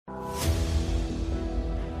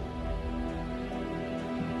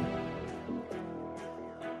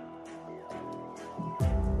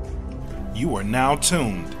You are now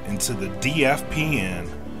tuned into the DFPN,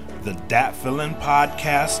 the Dat Feelin'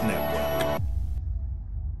 Podcast Network.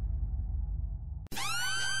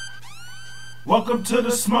 Welcome to the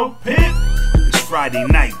smoke pit. It's Friday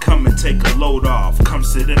night, come and take a load off. Come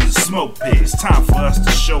sit in the smoke pit, it's time for us to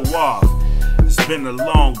show off. It's been a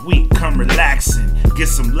long week, come relaxing, get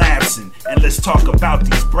some laughs in, and let's talk about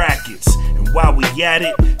these brackets. And while we at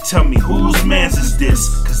it, tell me whose mans is this?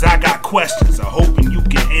 Cause I got questions, I'm hoping you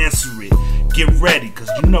can answer it. Get ready, cause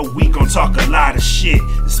you know we gon' talk a lot of shit.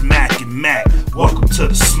 It's Mac and Mac, welcome to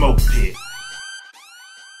the smoke pit.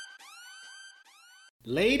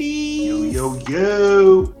 Ladies,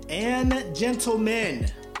 yo, and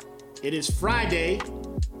gentlemen, it is Friday,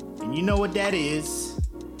 and you know what that is.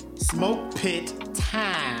 Smoke pit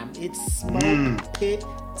time. It's smoke pit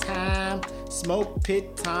time. Smoke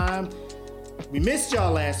pit time. We missed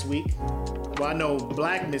y'all last week. Well, I know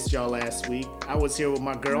Black missed y'all last week. I was here with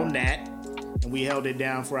my girl Nat, and we held it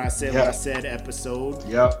down for our Said What I Said episode.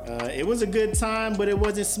 It was a good time, but it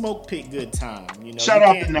wasn't smoke pit good time. You know. Shout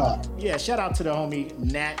out to Nat. Yeah, shout out to the homie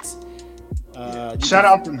Nat. Shout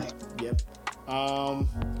out to Nat. Yep.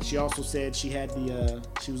 She also said she had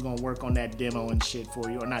she was gonna work on that demo and shit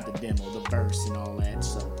for you, or not the demo, the verse and all that.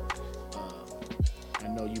 So I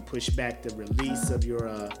know you pushed back the release of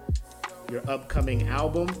your upcoming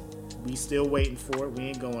album. We still waiting for it. We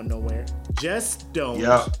ain't going nowhere. Just don't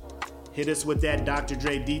hit us with that Dr.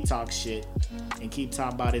 Dre detox shit and keep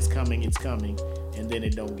talking about it's coming, and then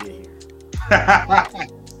it don't get here.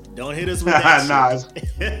 Don't hit us with that shit.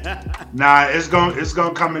 It's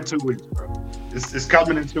gonna come in 2 weeks, bro. It's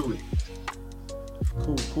coming in 2 weeks.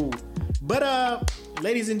 Cool. But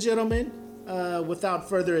ladies and gentlemen, without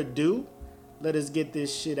further ado, let us get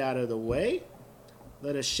this shit out of the way.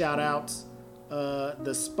 Let us shout out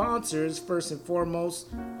the sponsors. First and foremost,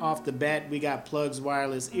 off the bat, we got Plugs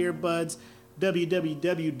Wireless Earbuds.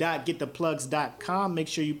 www.gettheplugs.com. Make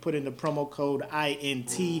sure you put in the promo code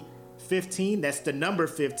INT15. That's the number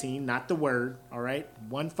 15, not the word. All right,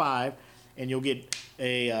 15, and you'll get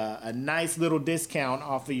a nice little discount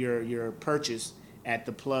off of your purchase at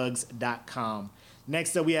theplugs.com.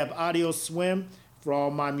 Next up, we have Audio Swim for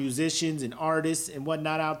all my musicians and artists and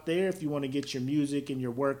whatnot out there. If you want to get your music and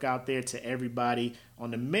your work out there to everybody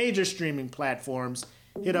on the major streaming platforms,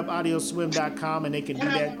 hit up audioswim.com and they can do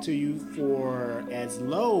that to you for as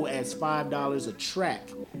low as $5 a track.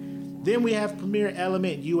 Then we have Premier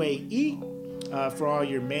Element UAE for all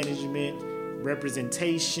your management,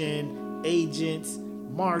 representation, agents,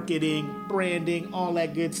 marketing, branding, all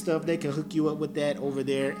that good stuff. They can hook you up with that over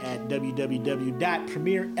there at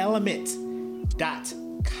www.premierelement.com.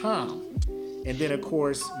 And then, of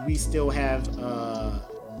course, we still have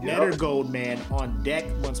Netter Gold Man on deck.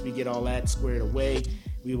 Once we get all that squared away,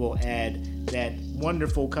 we will add that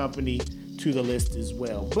wonderful company to the list as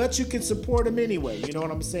well. But you can support them anyway. You know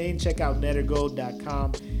what I'm saying? Check out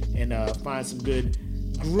nettergold.com and find some good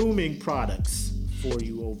grooming products for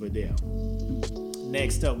you over there.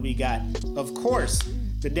 Next up, we got, of course,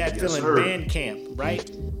 the Dat Feelin' Bandcamp, right?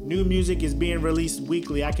 New music is being released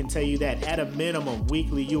weekly. I can tell you that. At a minimum,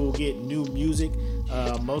 weekly, you will get new music.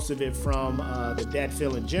 Most of it from the Dat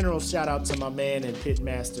Feelin' General. Shout out to my man and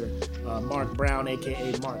pitmaster, Mark Brown,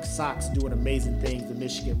 a.k.a. Mark Socks, doing amazing things. The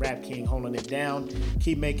Michigan Rap King holding it down.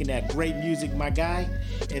 Keep making that great music, my guy.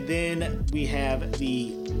 And then we have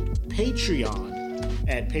the Patreon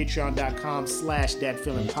at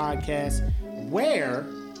patreon.com/datfeelingpodcast, where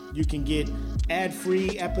you can get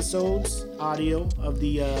ad-free episodes, audio of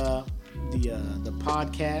the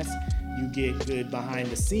podcast. You get good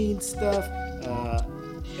behind-the-scenes stuff.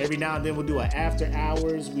 Every now and then we'll do an after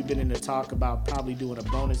hours. We've been in the talk about probably doing a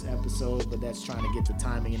bonus episode, but that's trying to get the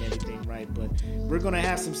timing and everything right. But we're going to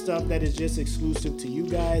have some stuff that is just exclusive to you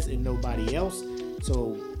guys and nobody else.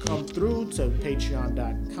 So come through to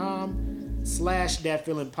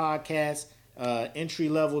patreon.com/datfeelingpodcast. Entry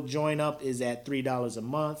level join up is at $3 a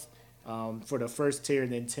month for the first tier,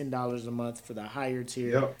 and then $10 a month for the higher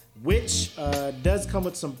tier, which does come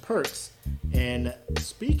with some perks. And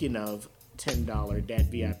speaking of $10 Dat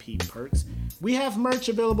VIP perks, we have merch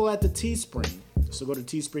available at the Teespring. So go to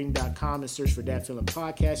teespring.com and search for Dat Feelin'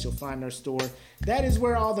 Podcast. You'll find our store. That is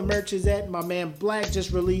where all the merch is at. My man Black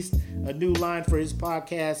just released a new line for his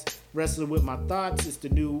podcast, Wrestling With My Thoughts.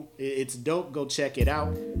 It's dope. Go check it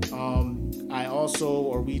out.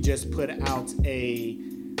 We just put out a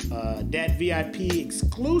Dat VIP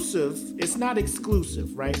exclusive. It's not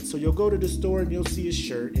exclusive, right? So you'll go to the store and you'll see a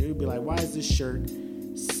shirt and you'll be like, why is this shirt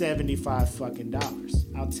 $75 fucking dollars?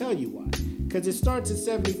 I'll tell you why. Because it starts at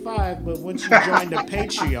 $75, but once you join the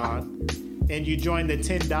Patreon and you join the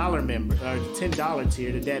 $10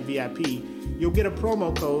 tier, the Dat VIP, you'll get a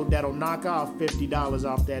promo code that'll knock off $50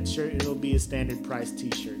 off that shirt. It'll be a standard price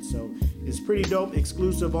t-shirt. So it's pretty dope,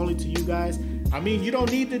 exclusive only to you guys. I mean, you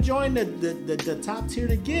don't need to join the top tier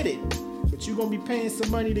to get it, but you're going to be paying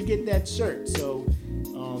some money to get that shirt. So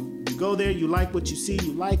you go there, you like what you see,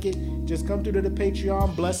 you like it, just come through to the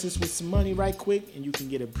Patreon, bless us with some money right quick, and you can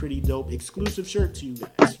get a pretty dope exclusive shirt to you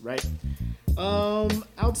guys, right?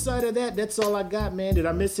 Outside of that, that's all I got, man. Did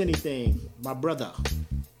I miss anything, my brother?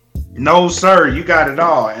 No, sir. You got it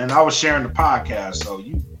all. And I was sharing the podcast, so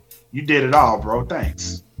you did it all, bro.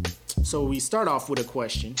 Thanks. So we start off with a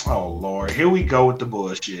question. Oh, Lord. Here we go with the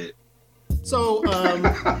bullshit. So,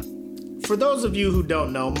 for those of you who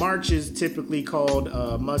don't know, March is typically called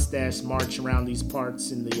Mustache March around these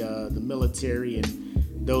parts in the military, and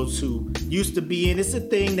those who used to be in. It's a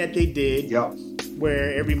thing that they did. Yep.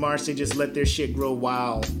 Where every March they just let their shit grow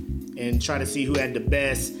wild and try to see who had the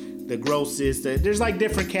best, the grossest. There's like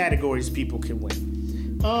different categories people can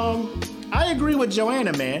win. I agree with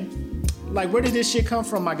Joanna, man. Like, where did this shit come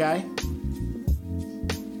from, my guy?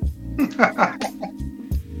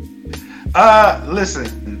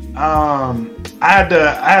 Listen. I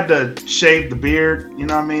had to shave the beard. You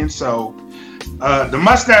know what I mean? So, the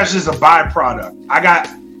mustache is a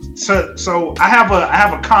byproduct. So I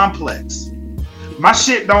have a complex. My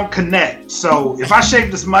shit don't connect. So if I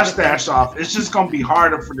shave this mustache off, it's just gonna be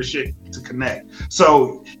harder for the shit to connect.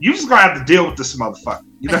 So you just gonna have to deal with this motherfucker.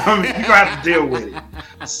 You know what I mean? You're gonna have to deal with it.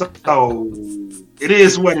 So it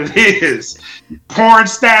is what it is. Porn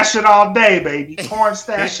stash it all day, baby. Porn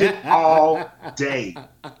stash it all day.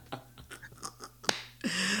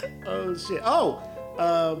 Oh shit.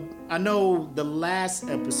 I know the last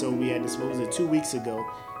episode we had this, what was it, 2 weeks ago?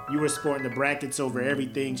 You were sporting the brackets over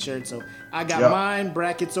everything shirt, so I got mine,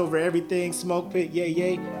 brackets over everything, smoke pit,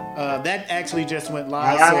 yay. That actually just went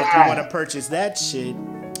live, so if you want to purchase that shit,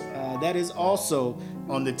 that is also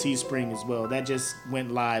on the Teespring as well. That just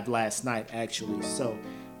went live last night, actually. So,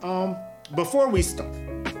 before we start,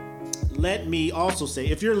 let me also say,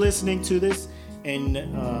 if you're listening to this and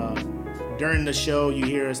during the show you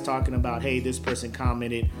hear us talking about, hey, this person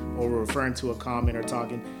commented, or we're referring to a comment or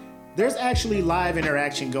talking, there's actually live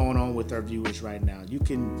interaction going on with our viewers right now. You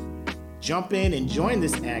can jump in and join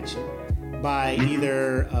this action by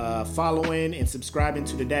either following and subscribing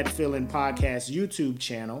to the Dat Feelin' Podcast YouTube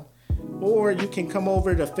channel, or you can come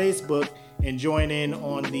over to Facebook and join in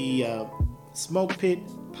on the Smoke Pit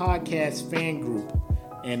Podcast fan group.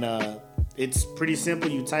 And it's pretty simple.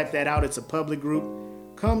 You type that out. It's a public group.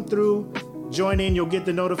 Come through, join in. You'll get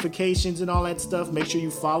the notifications and all that stuff. Make sure you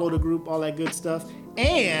follow the group, all that good stuff.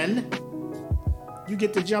 And you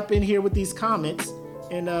get to jump in here with these comments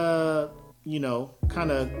and,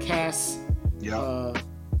 kind of cast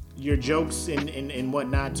your jokes and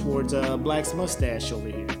whatnot towards Black's mustache over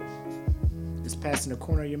here. Just passing the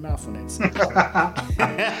corner of your mouth on that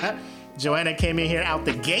side. Joanna came in here out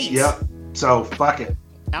the gate. Yep. So, fuck it.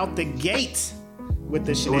 Out the gate with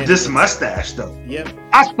the shenanigans. With this mustache, though. Yep.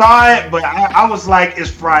 I saw it, but I was like, it's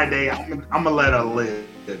Friday. I'm going to let her live.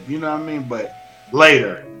 You know what I mean? But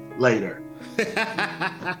later.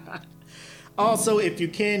 Also, if you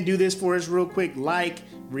can do this for us real quick, like,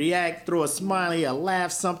 react, throw a smiley, a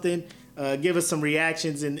laugh, something. Give us some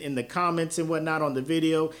reactions in the comments and whatnot on the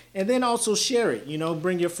video. And then also share it.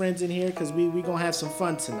 Bring your friends in here because we going to have some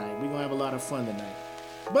fun tonight. We're going to have a lot of fun tonight.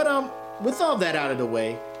 But with all that out of the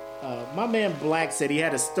way, my man Black said he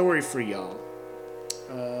had a story for y'all.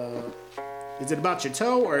 Is it about your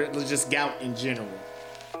toe or just gout in general?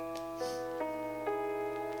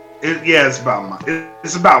 It's about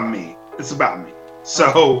me. It's about me.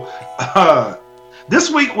 So,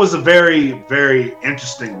 this week was a very, very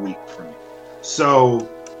interesting week for me. So,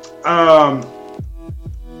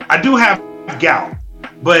 I do have gout,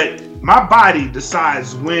 but my body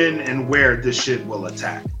decides when and where this shit will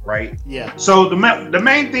attack, right? Yeah. So the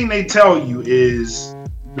main thing they tell you is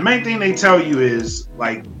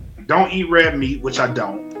like, don't eat red meat, which I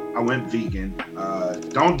don't. I went vegan.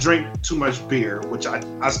 Don't drink too much beer, which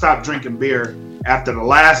I stopped drinking beer after the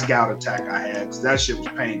last gout attack I had because that shit was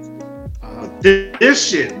painful. But this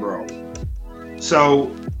shit, bro.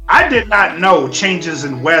 So I did not know changes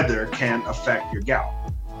in weather can affect your gout.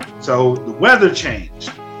 So the weather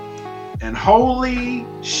changed, and holy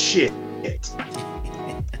shit.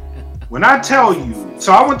 When I tell you,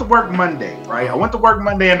 so I went to work Monday, right? I went to work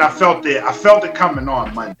Monday and I felt it coming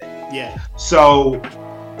on Monday. Yeah. So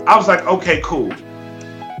I was like, okay, cool.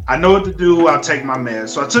 I know what to do. I'll take my meds.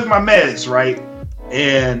 So I took my meds, right?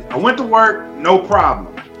 And I went to work, no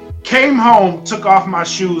problem. Came home, took off my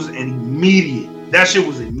shoes, and immediate. That shit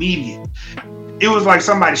was immediate. It was like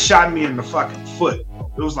somebody shot me in the fucking foot.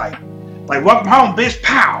 It was like, Like, welcome home, bitch,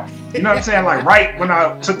 pow. You know what I'm saying? Like, right when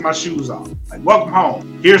I took my shoes off. Like, welcome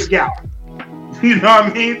home. Here's gout. You know what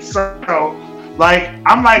I mean? So, like,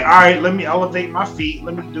 I'm like, all right, let me elevate my feet.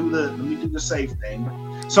 Let me do the safe thing.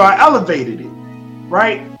 So I elevated it,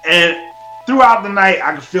 right? And throughout the night,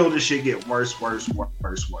 I could feel this shit get worse. By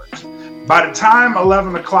the time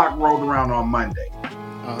 11 o'clock rolled around on Monday,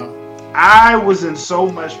 I was in so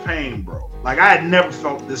much pain, bro. Like, I had never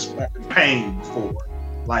felt this fucking pain before.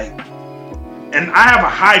 Like, and I have a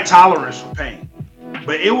high tolerance for pain,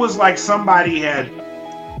 but it was like somebody had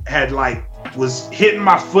like was hitting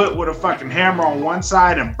my foot with a fucking hammer on one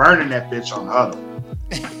side and burning that bitch on the other,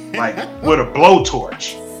 like with a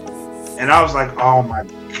blowtorch. And I was like, oh my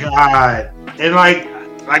God. And like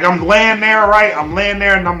I'm laying there, right? I'm laying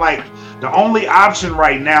there and I'm like, the only option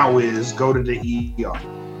right now is go to the ER.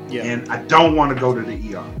 Yeah. And I don't want to go to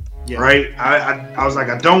the ER. Yeah. Right? I was like,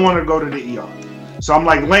 I don't want to go to the ER. So I'm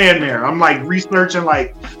like laying there. I'm like researching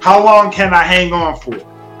like, how long can I hang on for?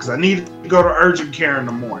 Because I need to go to urgent care in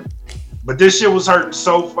the morning. But this shit was hurting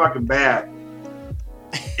so fucking bad.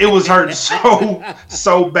 It was hurting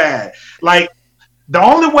so bad. Like, the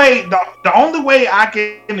only way I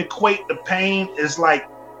can equate the pain is like,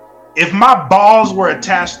 if my balls were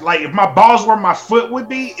attached, like if my balls were my foot would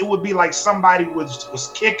be, it would be like somebody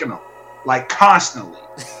was kicking them, like constantly.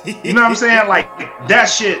 You know what I'm saying? Like, that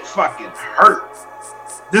shit fucking hurt.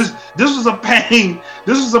 This was a pain.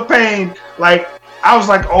 This was a pain. Like, I was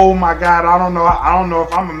like, oh my God, I don't know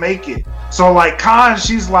if I'm gonna make it. So like Khan,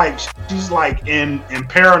 she's like in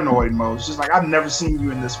paranoid mode. She's like, I've never seen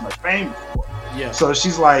you in this much pain before. Yeah. So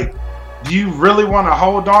she's like, do you really want to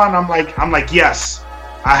hold on? I'm like, yes,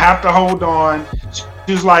 I have to hold on.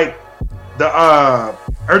 She's like, the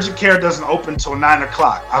urgent care doesn't open till 9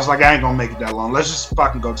 o'clock. I was like, I ain't gonna make it that long. Let's just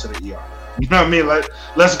fucking go to the ER. You know what I mean?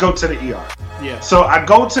 Let's go to the ER. Yeah. So I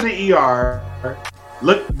go to the ER.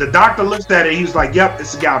 Look, the doctor looks at it. He's like, "Yep,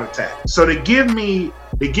 it's a gout attack." So they give me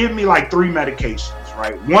like 3 medications,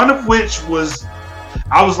 right? One of which was,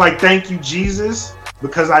 I was like, "Thank you, Jesus,"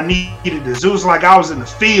 because I needed this. It was like I was in the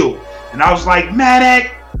field, and I was like,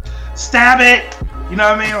 "Medic, stab it." You know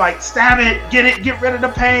what I mean? Like, stab it, get rid of the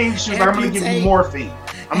pain. She was like, "I'm gonna give you morphine."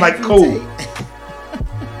 I'm like, "Cool."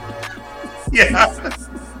 Yeah.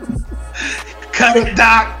 Cut it,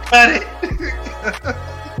 doc. Cut it.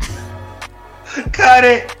 Cut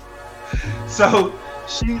it. So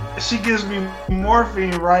she gives me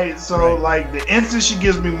morphine, right? So like the instant she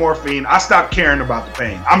gives me morphine, I stop caring about the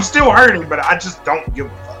pain. I'm still hurting, but I just don't give a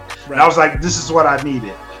fuck. Right. And I was like, this is what I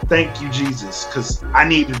needed. Thank you, Jesus, because I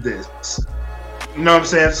needed this. You know what I'm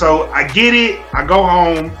saying? So I get it. I go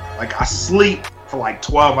home. Like, I sleep for like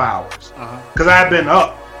 12 hours because I had been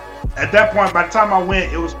up. At that point, by the time I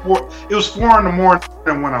went, it was 4 in the morning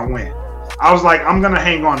when I went. I was like, I'm gonna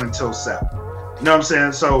hang on until 7. You know what I'm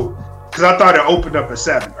saying? So, because I thought it opened up at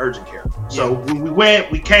 7, urgent care. So when we went,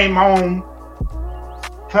 we came home.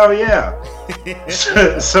 Hell yeah.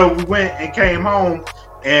 So we went and came home,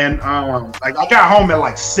 and like I got home at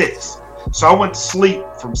like 6. So I went to sleep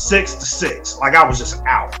from 6 to 6. Like, I was just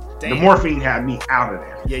out. Damn. The morphine had me out of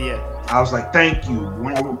there. Yeah. I was like, thank you.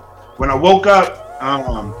 When I woke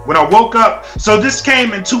up, so this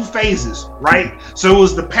came in 2 phases, right? So it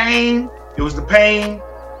was the pain,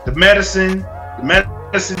 the medicine. The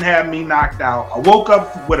medicine had me knocked out. I woke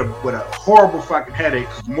up with a horrible fucking headache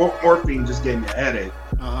because morphine just gave me a headache.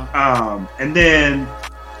 And then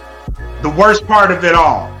the worst part of it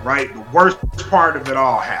all, right? The worst part of it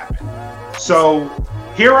all happened. So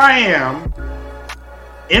here I am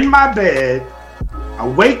in my bed. I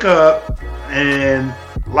wake up, and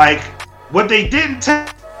like, what they didn't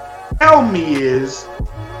tell me is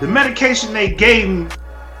the medication they gave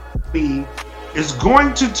me is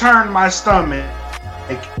going to turn my stomach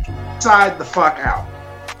inside the fuck out.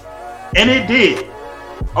 And it did.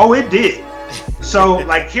 Oh, it did. So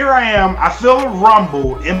like, here I am. I feel a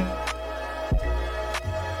rumble in.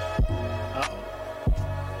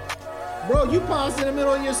 Bro, you paused in the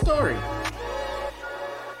middle of your story.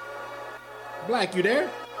 Black, you there?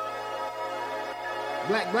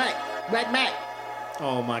 Black.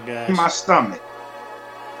 Oh my gosh. In my stomach.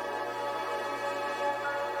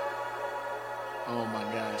 Oh my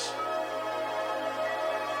gosh.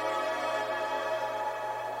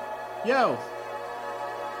 Yo.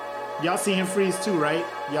 Y'all see him freeze too, right?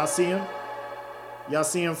 Y'all see him? Y'all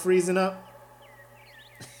see him freezing up?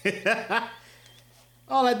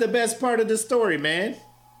 All at the best part of the story, man.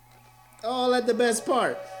 All at the best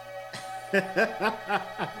part.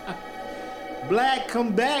 Black,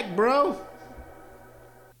 come back, bro.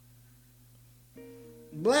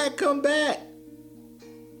 Black, come back.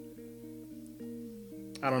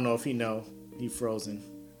 I don't know if he know. He frozen.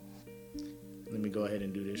 Let me go ahead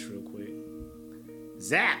and do this real quick.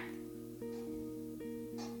 Zap!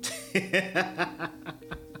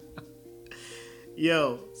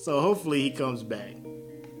 Yo, so hopefully he comes back.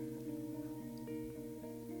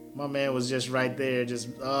 My man was just right there, just,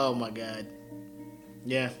 oh my God.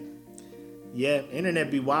 Yeah. Yeah,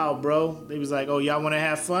 internet be wild, bro. They was like, oh, y'all want to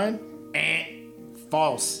have fun?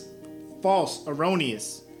 False. False.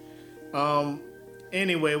 Erroneous.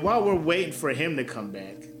 Anyway, while we're waiting for him to come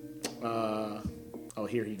back. Oh,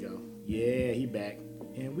 here he go. Yeah, he back.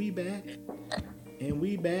 And we back. And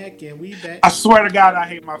we back. And we back. I swear to God, I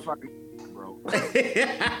hate my fucking bro.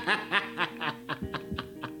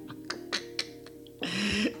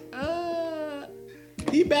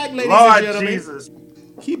 He back, ladies Lord and gentlemen. Jesus.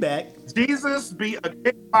 He back. Jesus be a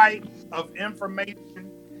gigabyte of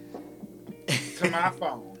information to my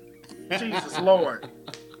phone. Jesus Lord.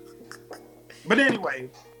 But anyway,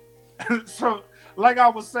 so like I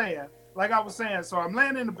was saying, so I'm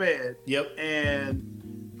laying in the bed. Yep. And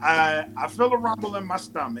I feel a rumble in my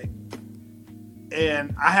stomach.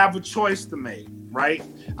 And I have a choice to make, right?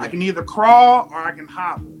 Yep. I can either crawl or I can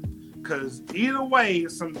hobble. Because either way,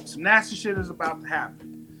 some nasty shit is about to happen.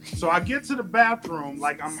 So I get to the bathroom,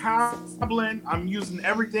 like I'm hobbling. I'm using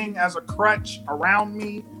everything as a crutch around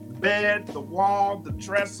me. The bed, the wall, the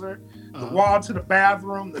dresser, the wall to the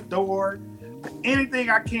bathroom, the door. Anything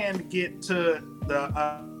I can to get to the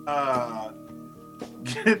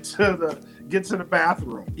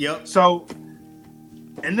bathroom. Yep. So,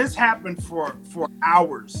 and this happened for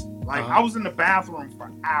hours. Like I was in the bathroom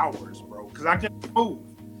for hours, bro, because I couldn't move.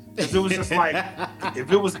 Because it was just like,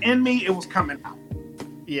 if it was in me, it was coming out.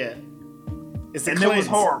 Yeah. And it was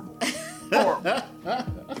horrible. Horrible.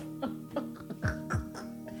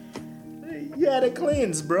 You had a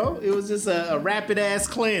cleanse, bro. It was just a rapid ass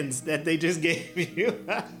cleanse that they just gave you.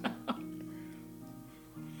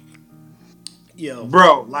 Yo.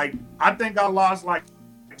 Bro, like, I think I lost like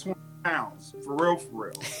 20 pounds. For real.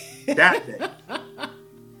 That day.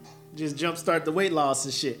 Just jumpstart the weight loss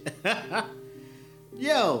and shit.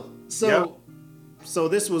 Yo, so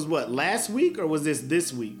this was what, last week or was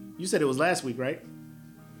this week? You said it was last week, right?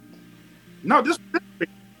 No, this week.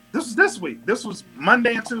 This was this week. This was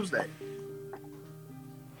Monday and Tuesday.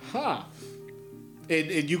 Huh.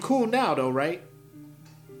 And you cool now though, right?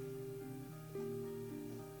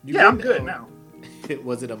 Yeah, I'm good now.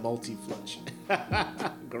 Was it a multi-flush?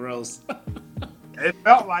 Gross. It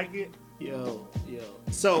felt like it. Yo.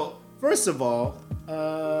 So, first of all,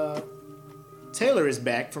 Taylor is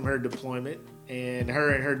back from her deployment, and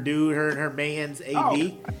her and her man's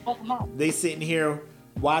AD. They sitting here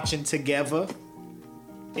watching together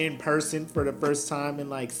in person for the first time in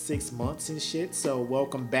like 6 months and shit. So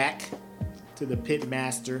welcome back to the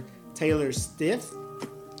Pitmaster. Taylor Stiff,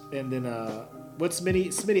 and then what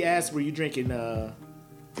Smitty asked, were you drinking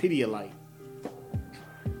Pedialyte?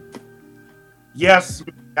 Yes,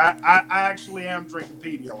 I actually am drinking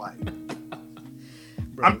Pedialyte.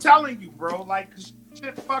 I'm telling you, bro, like,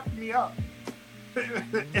 shit fucked me up.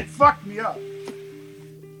 It fucked me up.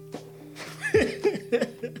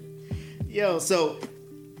 Yo, so,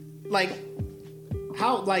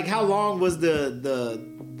 how long was the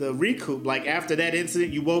recoup? Like, after that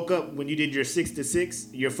incident, you woke up when you did your 6 to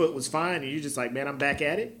 6, your foot was fine, and you're just like, man, I'm back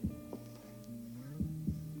at it?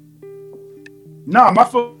 No, my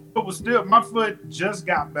foot just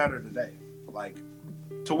got better today. Like,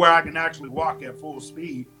 to where I can actually walk at full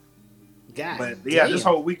speed. God, but yeah, damn. This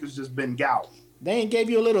whole week has just been gout. They ain't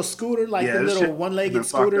gave you a little scooter, like the little one-legged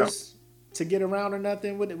scooters to get around or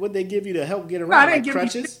nothing? What they give you to help get around, like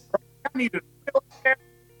crutches? I needed a wheelchair.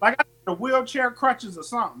 Like, I needed a wheelchair, crutches, or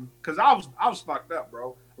something. Because I was fucked up,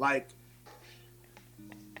 bro. Like,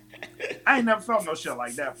 I ain't never felt no shit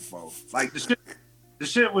like that before. Like, the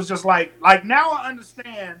shit was just like now I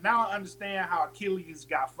understand how Achilles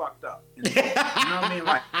got fucked up. You know what I mean?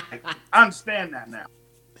 Like, I understand that now.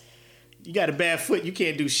 You got a bad foot, you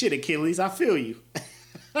can't do shit, Achilles. I feel you.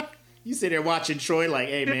 You sit there watching Troy like,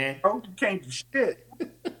 hey man, bro, you can't do shit.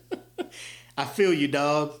 I feel you,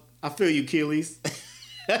 dog. I feel you, Achilles.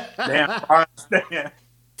 Damn, I understand.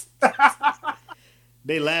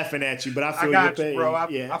 They laughing at you, but I feel your pain. Bro.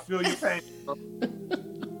 I feel your pain, bro.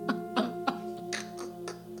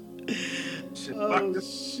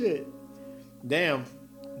 Shit. Damn.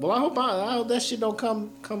 Well, I hope that shit don't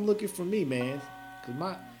come looking for me, man.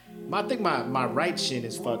 Cause I think my right shin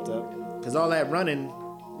is fucked up. Cause all that running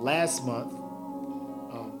last month.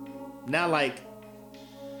 Now like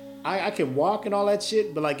I can walk and all that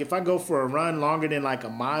shit, but like if I go for a run longer than like a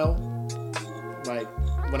mile, like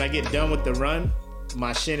when I get done with the run,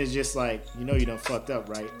 my shin is just like, you know, you done fucked up,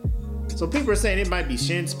 right? So people are saying it might be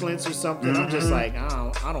shin splints or something. I'm just like,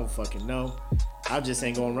 I don't fucking know. I just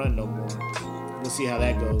ain't gonna run no more. We'll see how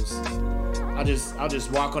that goes. I'll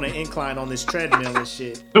just walk on an incline on this treadmill and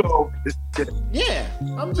shit. Yeah,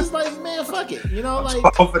 I'm just like, man, fuck it. You know, like,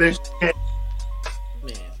 man,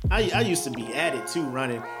 I used to be at it too,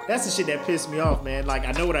 running. That's the shit that pissed me off, man. Like,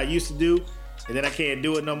 I know what I used to do, and then I can't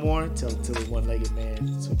do it no more until the one-legged man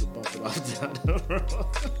took the bump it off down the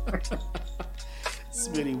road. It's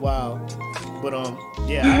really wild. But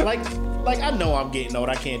yeah, like I know I'm getting old.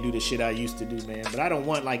 I can't do the shit I used to do, man. But I don't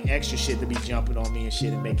want like extra shit to be jumping on me and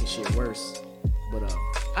shit and making shit worse. But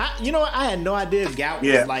you know what? I had no idea gout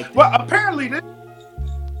was like that. Well, apparently this.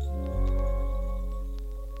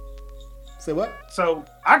 Say what? So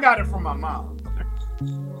I got it from my mom.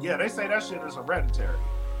 Yeah, they say that shit is hereditary.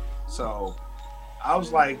 So I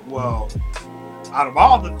was like, well, out of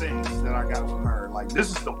all the things that I got from her, like, this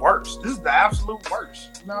is the worst. This is the absolute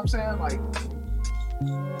worst. You know what I'm saying? Like,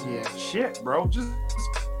 yeah, shit, bro.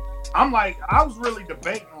 I'm like, I was really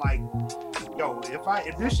debating, like, yo,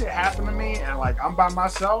 if this shit happened to me and like I'm by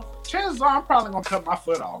myself, chances are I'm probably gonna cut my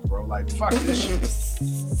foot off, bro. Like, fuck this shit.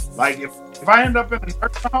 Like, if I end up in a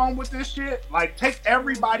nursing home with this shit, like, take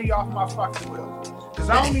everybody off my fucking wheel, because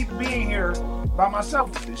I don't need to be in here by myself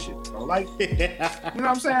with this shit, bro. Like, you know what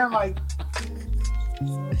I'm saying? Like,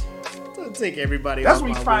 don't take everybody that's off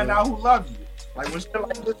when my you find wheel. out who loves you. Like, when shit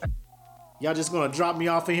like this. Y'all just gonna drop me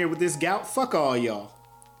off in here with this gout? Fuck all y'all.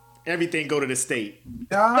 Everything go to the state.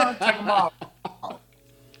 Nah, take them off.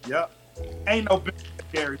 Yep. Ain't no big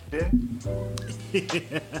scary shit.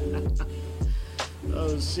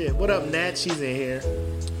 Oh shit. What up, Nat? She's in here.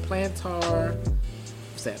 Plantar.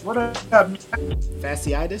 What's that? What up?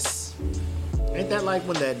 Fasciitis? Ain't that like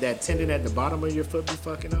when that tendon at the bottom of your foot be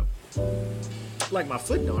fucking up? Like, my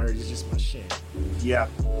foot don't hurt, it's just my shin. Yeah.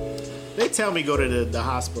 They tell me go to the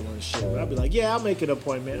hospital and shit, but I'll be like, yeah, I'll make an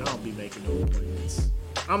appointment. I don't be making no appointments.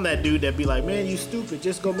 I'm that dude that be like, man, you stupid,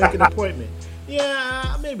 just go make an appointment.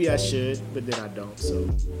 Yeah, maybe I should, but then I don't, so.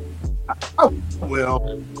 Oh,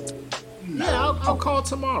 well. Yeah, I'll call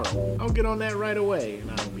tomorrow. I'll get on that right away,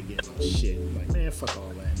 and I don't be getting no shit. I'm like, man, fuck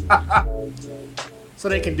all that. So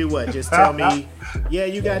they can do what? Just tell me, yeah,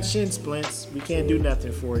 you got shin splints. We can't do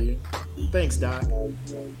nothing for you. Thanks, doc.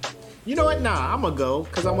 You know what? Nah, I'm gonna go,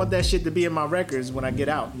 because I want that shit to be in my records when I get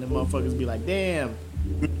out. And the motherfuckers be like, damn,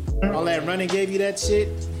 all that running gave you that shit?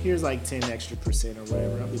 Here's like 10% extra or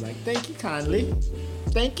whatever. I'll be like, thank you kindly.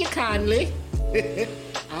 Thank you kindly.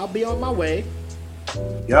 I'll be on my way.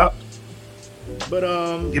 Yep.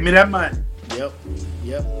 But give me that money. Yep.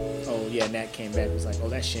 Oh yeah, Nat came back and was like, oh,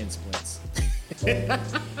 that's shin splints.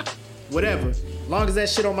 Whatever. As long as that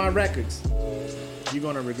shit on my records. You're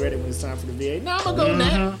gonna regret it when it's time for the VA. No, I'm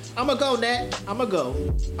gonna go, Nat. I'm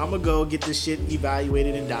gonna go get this shit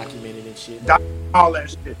evaluated and documented and shit. All that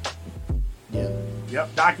shit. Yeah.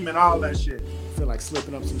 Yep. Document all that shit. I feel like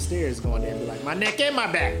slipping up some stairs going there and be like, my neck and my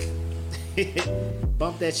back.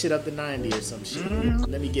 Bump that shit up to 90 or some shit.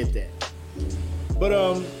 Let me get that.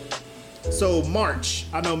 But so March.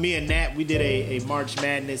 I know me and Nat, we did a March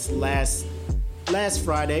Madness last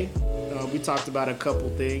Friday. We talked about a couple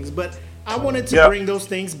things, but I wanted to bring those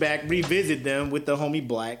things back, revisit them with the homie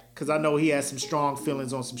Black, because I know he has some strong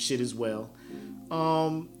feelings on some shit as well.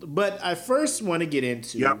 But I first want to get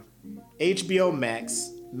into HBO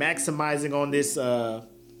Max, maximizing on this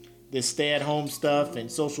this stay-at-home stuff and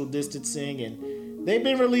social distancing, and they've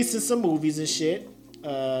been releasing some movies and shit.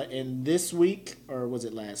 And this week, or was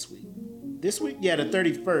it last week? This week? Yeah, the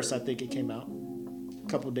 31st, I think it came out a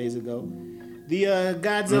couple days ago. The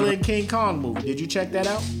Godzilla and King Kong movie. Did you check that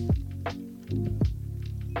out?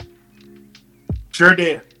 Sure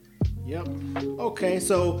did. Yep. Okay,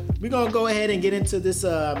 so we're going to go ahead and get into this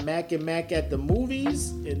Mac and Mac at the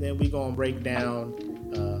movies, and then we're going to break down,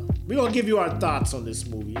 we're going to give you our thoughts on this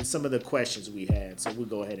movie and some of the questions we had. So we'll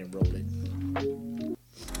go ahead and roll it.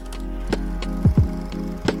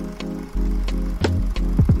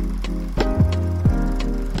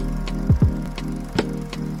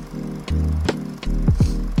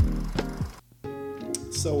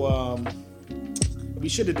 So, we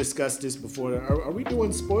should have discussed this before. Are we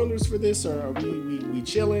doing spoilers for this, or are we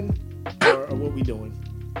chilling, or what we doing?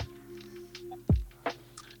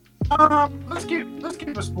 Let's keep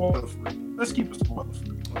it spoiler free. Let's keep it spoiler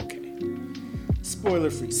free. Okay, spoiler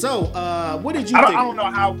free. So, what did you think? I don't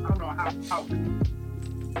know how.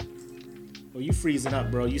 Oh, you freezing up,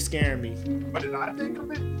 bro. You scaring me. What did I think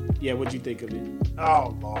of it? Yeah, what'd you think of it?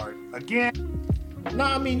 Oh Lord, again. No,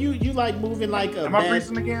 I mean you like moving like a. Am I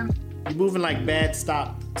freezing again? You moving like bad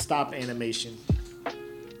stop animation.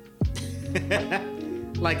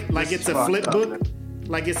 Like it's a flip book.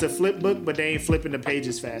 Like it's a flip book, but they ain't flipping the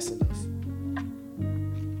pages fast enough.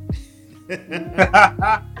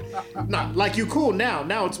 No, like you cool now.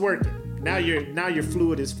 Now it's working. Now you're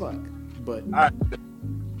fluid as fuck. But right.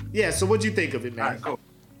 Yeah, so what'd you think of it, man? All right, cool.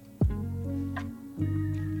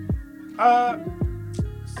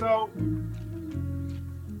 So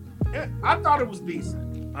I thought it was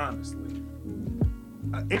decent, honestly.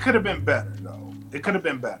 It could have been better, though. It could have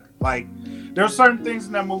been better. Like, there are certain things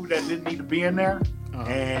in that movie that didn't need to be in there.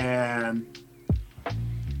 And,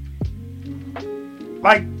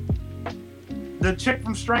 like, the chick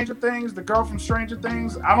from Stranger Things, the girl from Stranger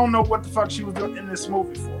Things, I don't know what the fuck she was doing in this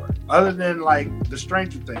movie for, other than, like, the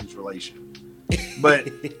Stranger Things relation.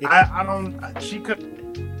 But I don't, she could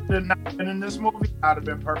have not been in this movie. I'd have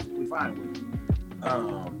been perfectly fine with it.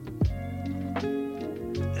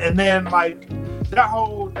 And then, like, that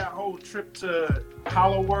whole trip to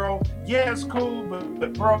Hollow World, yeah, it's cool,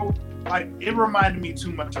 but bro, like, it reminded me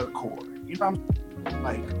too much of the core. You know what I'm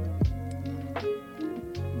like?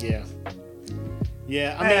 Yeah.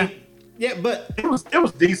 I mean, yeah, but it was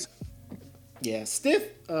decent. Yeah, Stiff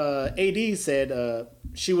AD said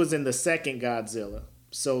she was in the second Godzilla.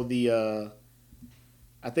 So the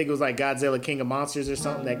I think it was like Godzilla King of Monsters or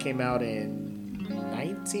something that came out in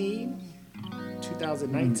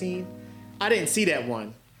 2019. I didn't see that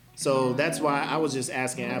one. So that's why I was just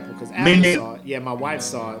asking Apple, because Apple saw it. Yeah, my wife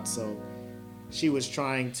saw it, so she was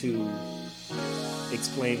trying to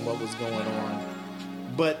explain what was going on.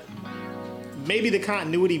 But maybe the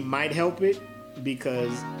continuity might help it,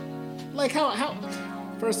 because, like, how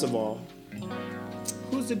first of all,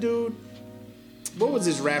 who's the dude? What was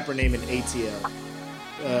his rapper name in ATL?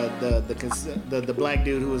 The black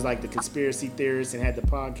dude who was like the conspiracy theorist and had the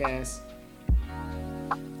podcast.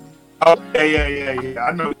 Oh yeah.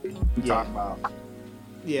 I know what you're talking about.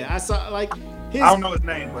 Yeah, I saw like his. I don't know his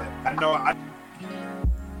name, but I know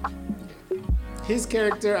his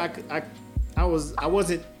character. I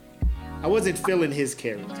wasn't feeling his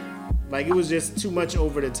character. Like, it was just too much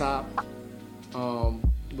over the top.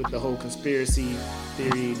 With the whole conspiracy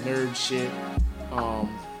theory nerd shit.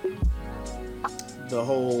 The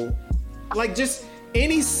whole, like, just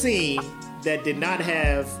any scene that did not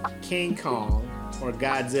have King Kong or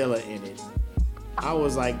Godzilla in it, I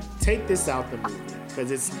was like, take this out the movie, because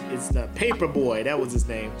it's not Paperboy, that was his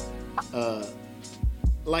name.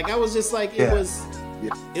 Like, I was just like, it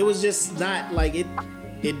was just not like it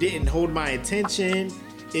didn't hold my attention.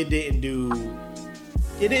 It didn't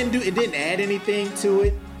add anything to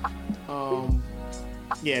it.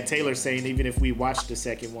 Yeah, Taylor's saying even if we watched the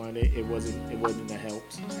second one, it wouldn't have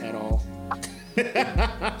helped at all.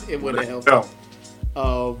 It wouldn't have helped.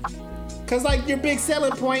 Cause like your big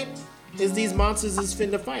selling point is these monsters is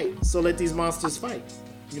finna fight, so let these monsters fight.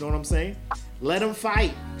 You know what I'm saying? Let them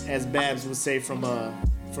fight, as Babs would say from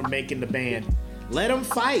making the band. Let them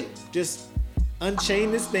fight. Just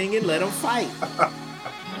unchain this thing and let them fight.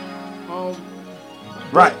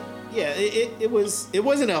 Right. Yeah, it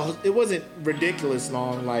wasn't ridiculous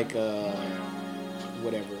long like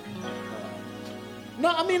whatever. No,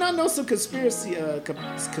 I mean, I know some conspiracy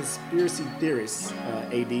theorists.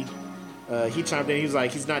 AD. He chimed in. He was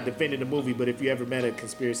like, he's not defending the movie, but if you ever met a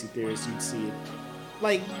conspiracy theorist, you'd see it.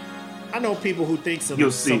 Like, I know people who think some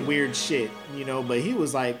weird shit, you know, but he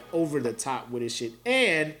was like over the top with his shit.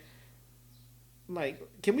 And like,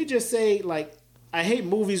 can we just say, like, I hate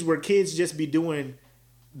movies where kids just be doing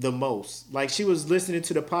the most. Like, she was listening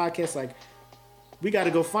to the podcast, like, we got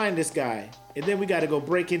to go find this guy, and then we got to go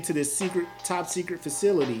break into this top secret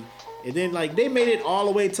facility, and then like they made it all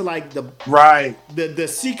the way to like the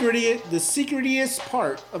secretiest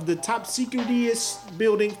part of the top secretiest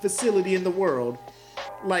building facility in the world,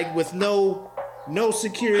 like with no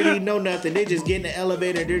security, no nothing. They just get in the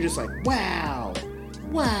elevator and they're just like, wow,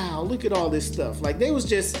 look at all this stuff. Like, they was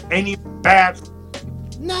just any bad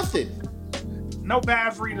nothing. No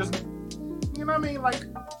bad readers. You know what I mean? Like,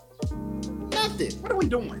 nothing. What are we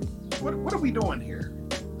doing? What are we doing here?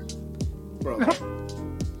 Bro.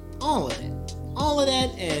 All of that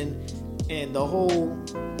and the whole,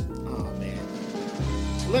 oh man.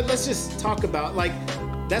 Let's just talk about, like,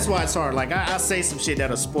 that's why it's hard. Like, I say some shit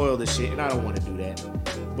that'll spoil the shit, and I don't want to do that.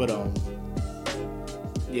 But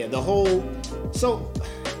yeah, the whole, so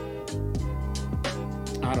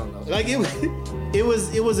I don't know. Like, it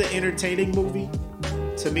was an entertaining movie.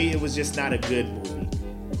 To me, it was just not a good movie.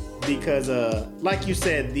 Because like you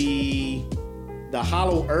said, the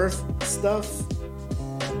Hollow Earth stuff,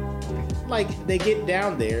 like they get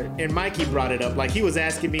down there, and Mikey brought it up. Like he was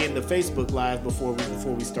asking me in the Facebook Live before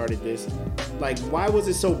we started this, like why was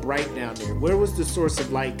it so bright down there? Where was the source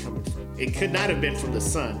of light coming from? It could not have been from the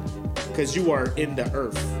sun, because you are in the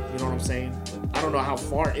earth. You know what I'm saying? I don't know how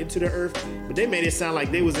far into the earth, but they made it sound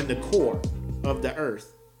like they was in the core of the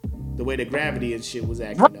earth, the way the gravity and shit was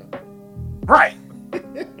acting up. Right.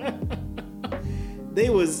 They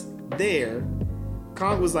was there.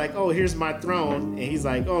 Kong was like, oh, here's my throne. And he's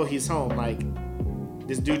like, oh, he's home. Like,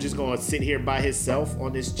 this dude just gonna sit here by himself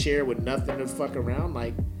on this chair with nothing to fuck around.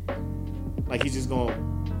 Like he's just gonna...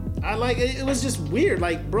 it was just weird.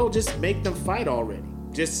 Like, bro, just make them fight already.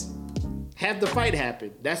 Just have the fight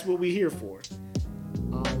happen. That's what we're here for.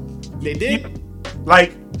 They did.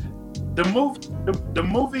 Like, the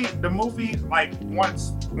movie, like,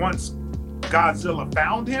 once Godzilla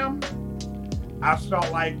found him, I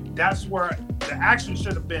felt like that's where the action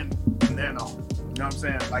should have been from then on. You know what I'm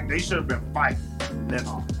saying? Like, they should have been fighting from then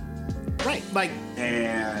on. Right. Like,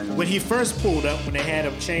 and when he first pulled up, when they had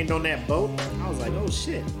him chained on that boat, I was like, oh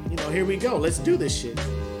shit, here we go. Let's do this shit.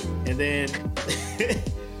 And then,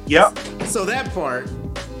 yep. So that part,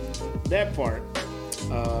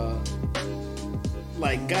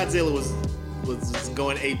 like Godzilla was just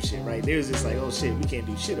going ape shit, right? They was just like, oh shit, we can't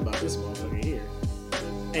do shit about this motherfucker here.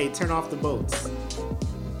 Hey, turn off the boats. And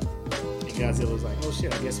Godzilla was like, oh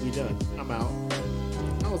shit, I guess we done. I'm out.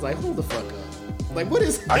 I was like, hold the fuck up. Like, what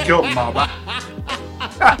is... I killed him all. I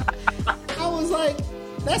was like,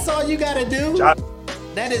 that's all you gotta do?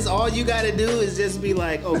 That is all you gotta do is just be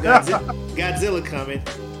like, oh, Godzilla coming.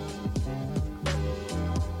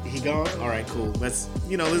 He gone? All right, cool. Let's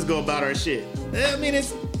go about our shit. I mean,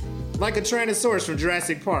 it's like a Tyrannosaurus from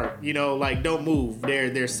Jurassic Park. Like, don't move.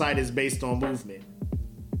 Their sight is based on movement.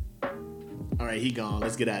 All right, he gone.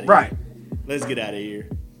 Let's get out of here. Right. Let's get out of here.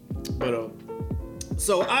 But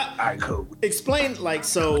so I cool. Explain, like,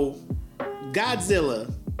 so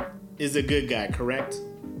Godzilla is a good guy, correct?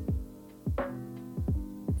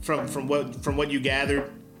 From what you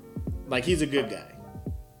gathered, like, he's a good guy.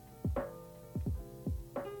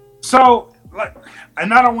 So, like,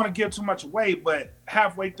 and I don't want to give too much away, but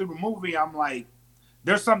halfway through the movie, I'm like,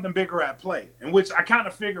 there's something bigger at play, in which I kind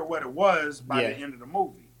of figured what it was by the end of the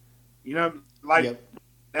movie. Like,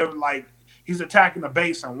 they were like, he's attacking the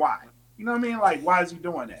base, and why? You know what I mean? Like, why is he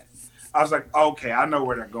doing that? I was like, okay, I know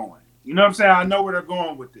where they're going. You know what I'm saying? I know where they're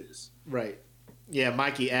going with this. Right. Yeah,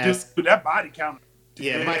 Mikey asked. Dude, that body count.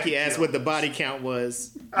 Yeah, Mikey asked what the body count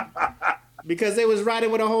was. Because they was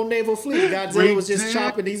riding with a whole naval fleet. Godzilla was just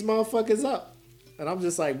chopping these motherfuckers up. And I'm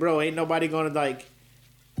just like, bro, ain't nobody gonna, like,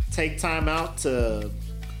 take time out to,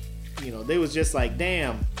 they was just like,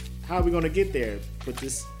 damn, how are we gonna get there? Put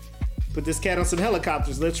this cat on some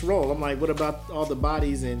helicopters, let's roll. I'm like, what about all the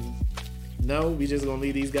bodies? And no, we just gonna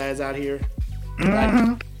leave these guys out here.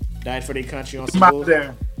 Died for their country on some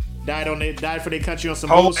bullshit. Died for their country on some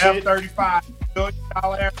bullshit. Whole F-35 $1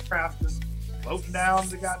 billion aircraft is floating down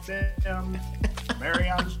the goddamn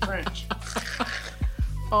Marianas Trench.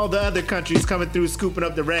 All the other countries coming through, scooping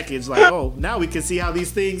up the wreckage. Like, oh, now we can see how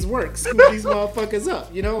these things work. Scoop these motherfuckers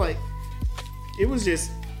up. Like, it was just,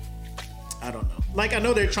 I don't know. Like, I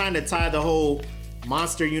know they're trying to tie the whole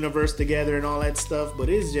monster universe together and all that stuff, but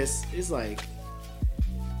it's like,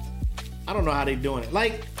 I don't know how they're doing it.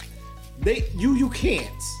 Like, you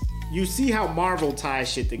can't. You see how Marvel ties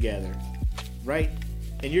shit together, right?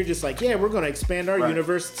 And you're just like, yeah, we're gonna expand our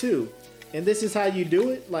universe too. And this is how you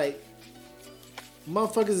do it? Like,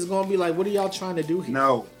 motherfuckers is gonna be like, what are y'all trying to do here?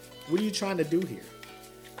 No. What are you trying to do here?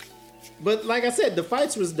 But like I said, the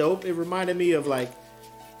fights was dope. It reminded me of, like,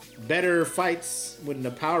 better fights when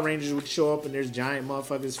the Power Rangers would show up and there's giant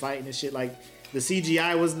motherfuckers fighting and shit. Like, the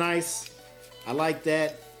CGI was nice. I like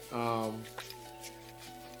that. I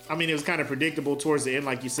mean, it was kind of predictable towards the end,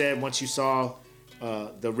 like you said, once you saw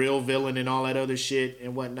the real villain and all that other shit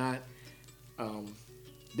and whatnot.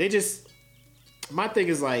 My thing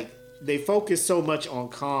is, like, they focus so much on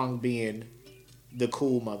Kong being the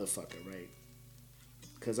cool motherfucker, right?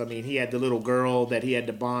 Because, I mean, he had the little girl that he had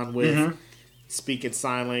to bond with, speaking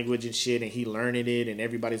sign language and shit, and he learning it, and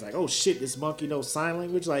everybody's like, oh shit, this monkey knows sign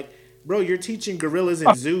language? Like, bro, you're teaching gorillas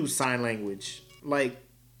and zoos sign language. Like,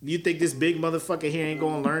 you think this big motherfucker here ain't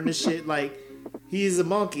gonna learn this shit? Like, he's a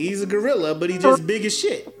monkey, he's a gorilla, but he's just big as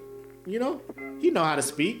shit. He know how to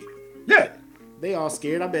speak. Yeah. They all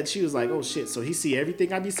scared. I bet she was like, oh shit, so he see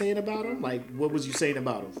everything I be saying about him? Like, what was you saying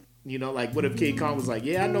about him? Like, what if King Kong was like,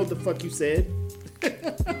 yeah, I know what the fuck you said.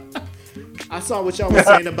 I saw what y'all was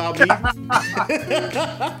saying about me.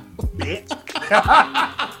 Bitch.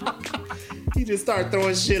 He just started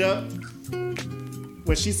throwing shit up.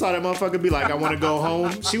 when she saw that motherfucker be like, I want to go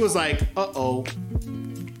home, she was like, uh-oh.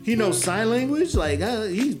 He knows sign language? Like,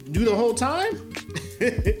 he do the whole time?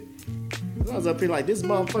 I was up here like, this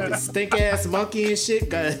motherfucking stink-ass monkey and shit.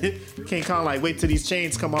 King Kong like, wait till these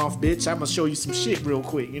chains come off, bitch. I'm gonna show you some shit real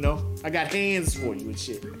quick, you know? I got hands for you and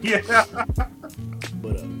shit. Yeah.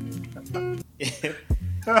 But,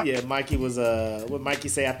 yeah, Mikey was, what Mikey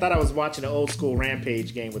say? I thought I was watching an old school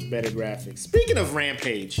Rampage game with better graphics. Speaking of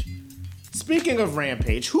Rampage,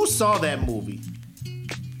 who saw that movie?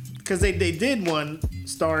 Because they did one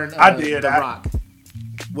starring The Rock.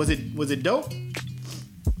 Was it dope?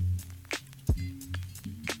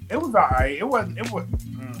 It was alright.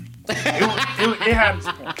 It had its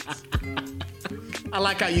points. I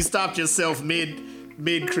like how you stopped yourself mid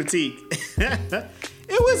critique. It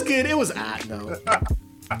was good. It was odd though.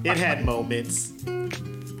 It had moments.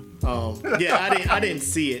 Yeah, I didn't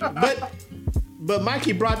see it, but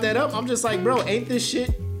Mikey brought that up. I'm just like, bro, ain't this shit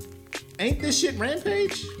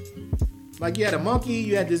Rampage? Like, you had a monkey,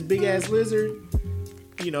 you had this big ass lizard.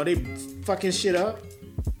 You know, they fucking shit up.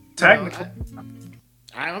 Technically.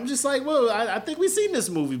 I'm just like, well, I think we've seen this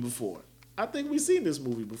movie before.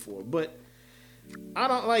 But I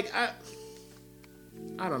don't like, I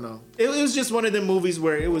don't know. It was just one of them movies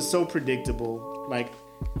where it was so predictable. Like,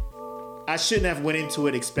 I shouldn't have went into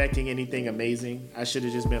it expecting anything amazing. I should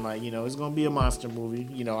have just been like, you know, it's going to be a monster movie.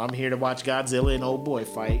 You know, I'm here to watch Godzilla and old boy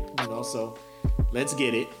fight, you know, so let's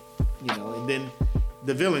get it. You know, and then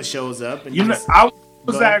the villain shows up. And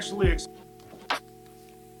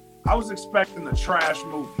I was expecting a trash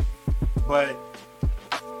movie, but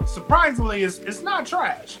surprisingly, it's not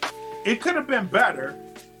trash. It could have been better.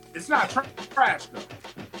 It's not trash though.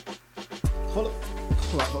 Hold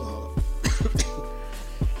on.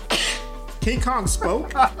 King Kong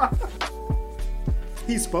spoke.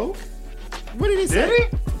 He spoke. What did he say? Did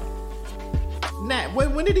he? Nat,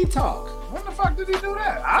 when did he talk? When the fuck did he do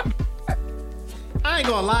that? I ain't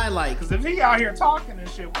gonna lie, like, because if he out here talking and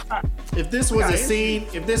shit, if this was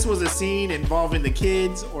a scene involving the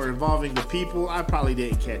kids or involving the people, I probably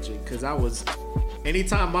didn't catch it. Because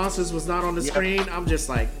anytime monsters was not on the screen, I'm just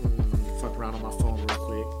like, fuck around on my phone real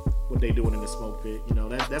quick. What they doing in the smoke pit? You know,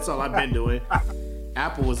 that's all I've been doing.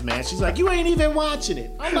 Apple was mad. She's like, you ain't even watching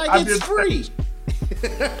it. I'm like, it's free.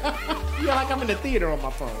 Yeah, like I'm in the theater on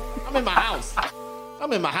my phone. I'm in my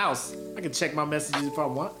house. I can check my messages if I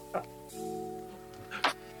want.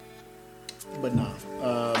 But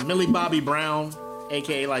nah. Millie Bobby Brown,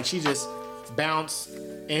 aka like she just bounced.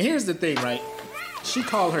 And here's the thing, right? She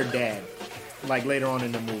called her dad, like later on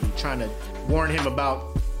in the movie, trying to warn him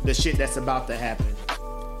about the shit that's about to happen.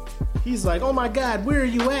 He's like, oh my God, where are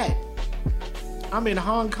you at? I'm in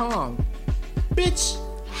Hong Kong. Bitch,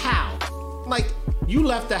 how? Like, you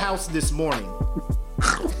left the house this morning.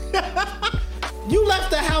 You left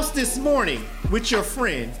the house this morning with your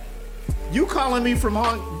friend. You calling me from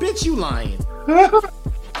Hong Kong? Bitch, you lying.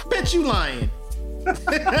 Bitch, you lying.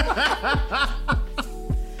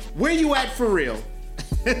 Where you at for real?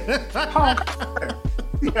 Hong Kong.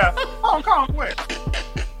 Yeah, Hong Kong where?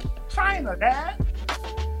 China, Dad.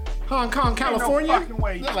 Hong Kong, California? Ain't no fucking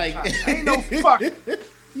way. Like, ain't no fucking.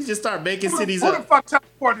 You just start making cities up. up. Who the fuck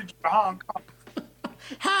teleported you to Hong Kong?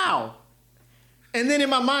 How? And then in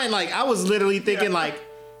my mind, like, I was literally thinking, like,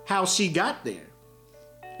 how she got there.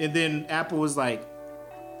 And then Apple was like,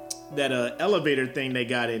 that elevator thing they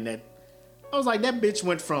got in that. I was like, that bitch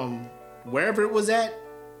went from wherever it was at,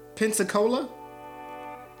 Pensacola,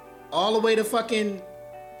 all the way to fucking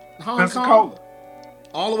Hong Kong.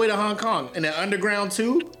 All the way to Hong Kong. In an underground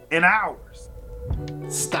tube? In hours.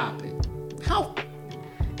 Stop it. How?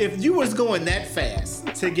 If you was going that fast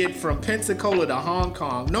to get from Pensacola to Hong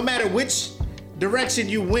Kong, no matter which direction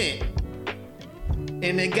you went,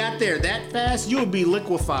 and then got there that fast, you would be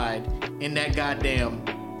liquefied in that goddamn,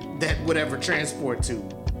 that whatever transport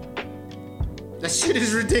tube. That shit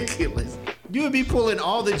is ridiculous. You would be pulling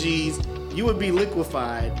all the G's, you would be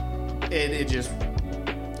liquefied, and it just,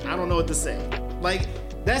 I don't know what to say. Like,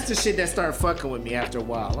 that's the shit that started fucking with me after a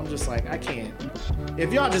while. I'm just like, I can't.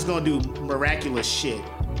 If y'all just gonna do miraculous shit,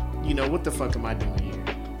 you know, what the fuck am I doing here?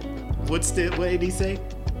 What did he say?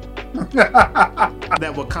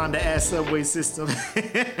 That Wakanda ass subway system.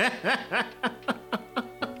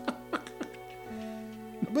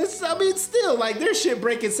 But I mean, still, like, their shit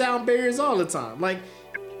breaking sound barriers all the time. Like,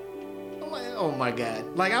 I'm like, oh my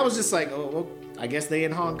God. Like, I was just like, oh, well, I guess they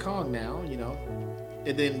in Hong Kong now, you know.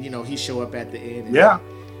 And then, you know, he show up at the end. And yeah.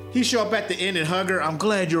 He show up at the end and hug her. I'm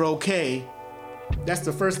glad you're okay. That's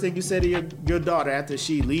the first thing you say to your daughter after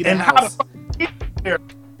she leave the house. How the fuck he get there?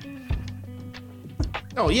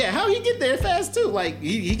 Oh yeah, how he get there fast too? Like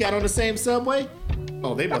he got on the same subway?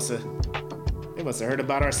 Oh, they must have heard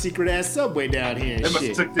about our secret ass subway down here and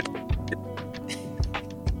shit. Took this.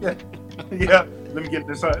 Yeah. Let me get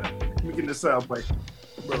this subway.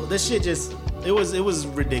 Bro, this shit just it was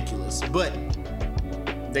ridiculous. But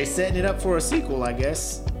they setting it up for a sequel, I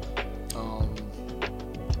guess.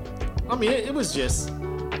 I mean, it was just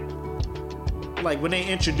like when they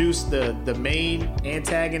introduced the main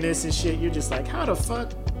antagonist and shit. You're just like, how the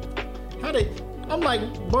fuck? I'm like,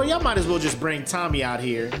 boy, y'all might as well just bring Tommy out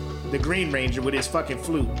here, the Green Ranger with his fucking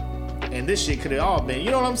flute, and this shit could have all been.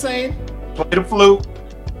 You know what I'm saying? Play the flute.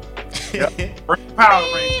 Yep. Bring Power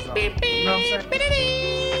Rangers on. You know what I'm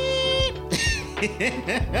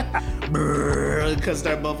saying? Cause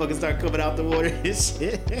motherfuckers start coming out the water and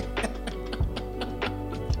shit.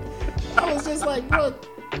 I was just like, bro,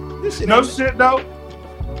 this shit. No shit though.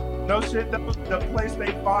 The place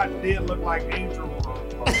they fought did look like Angel World.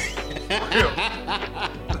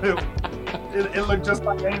 It looked just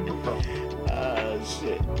like Angel World.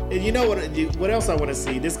 Shit. And you know what else I want to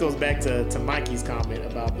see? This goes back to Mikey's comment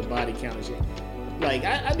about the body count and shit. Like,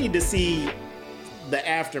 I need to see the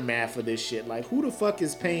aftermath of this shit. Like, who the fuck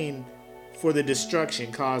is paying for the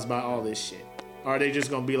destruction caused by all this shit? Or are they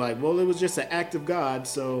just gonna be like, well, it was just an act of God,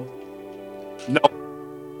 so... No.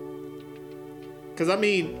 Because, I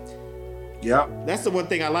mean... Yeah. That's the one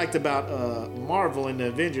thing I liked about Marvel and the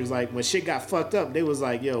Avengers. Like, when shit got fucked up, they was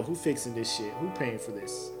like, yo, who fixing this shit? Who paying for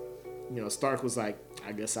this? You know, Stark was like,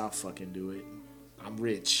 I guess I'll fucking do it. I'm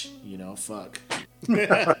rich, you know, fuck.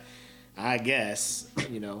 I guess,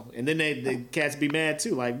 you know. And then the cats be mad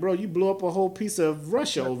too. Like, bro, you blew up a whole piece of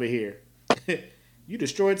Russia over here. You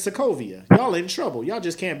destroyed Sokovia. Y'all in trouble. Y'all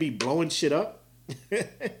just can't be blowing shit up,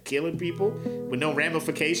 killing people with no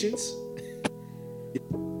ramifications.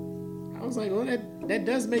 I was like, well, that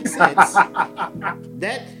does make sense.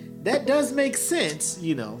 that does make sense,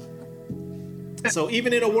 you know. So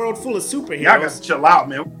even in a world full of superheroes, y'all gotta chill out,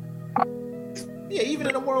 man. Yeah, even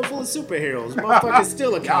in a world full of superheroes, motherfuckers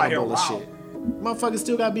still accountable to shit. Motherfuckers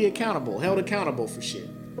still gotta be accountable, held accountable for shit.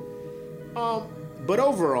 But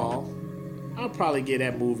overall, I'll probably give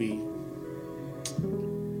that movie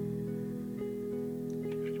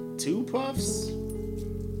 2 puffs.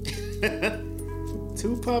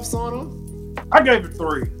 2 puffs on them. I gave it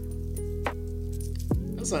 3.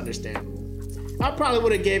 That's understandable. I probably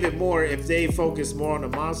would have gave it more if they focused more on the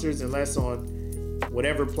monsters and less on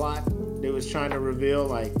whatever plot they was trying to reveal.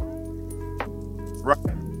 Like,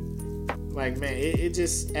 like man, it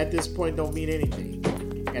just at this point don't mean anything.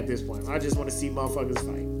 At this point, I just want to see motherfuckers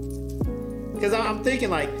fight. Because I'm thinking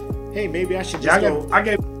like, hey, maybe I should just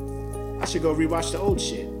I should go rewatch the old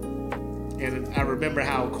shit. And I remember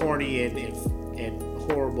how corny and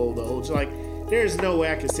horrible the old. Like, there's no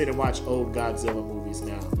way I can sit and watch old Godzilla movies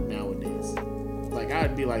nowadays. Like,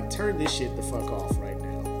 I'd be like, turn this shit the fuck off right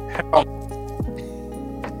now. Hell.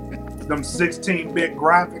 Them 16-bit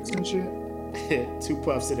graphics and shit. 2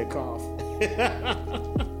 puffs and a cough.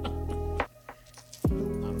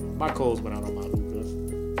 My coals went out on my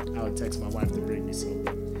hookah. I would text my wife to bring me some,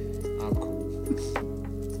 but I'm cool.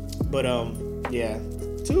 But yeah,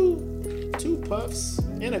 two puffs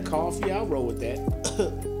and a coffee. I'll roll with that.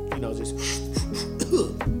 You know, just.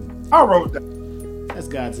 I'll roll with that. That's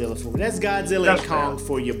Godzilla for me. That's Godzilla and Kong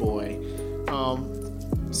for your boy.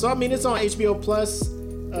 So I mean, it's on HBO Plus.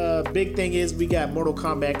 Big thing is we got Mortal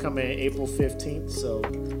Kombat coming April 15th. So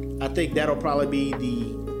I think that'll probably be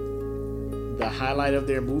the highlight of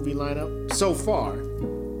their movie lineup so far.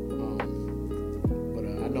 But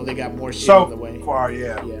I know they got more shit on the way. So far,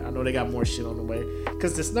 yeah. Yeah, I know they got more shit on the way.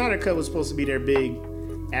 Because the Snyder Cut was supposed to be their big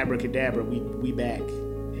abracadabra. We back.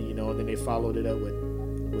 And you know, then they followed it up with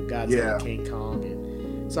Godzilla and King Kong.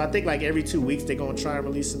 And so I think like every 2 weeks they're going to try and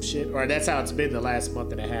release some shit. Or that's how it's been the last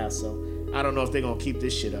month and a half. So I don't know if they're going to keep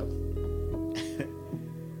this shit up.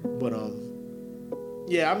 But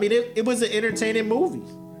yeah, I mean, it was an entertaining movie.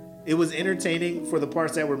 It was entertaining for the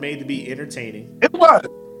parts that were made to be entertaining. It was.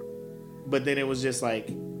 But then it was just like,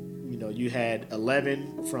 you know, you had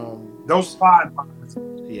 11 from... Those 5 lines.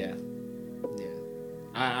 Yeah.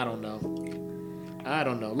 I don't know.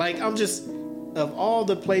 Like, I'm just... Of all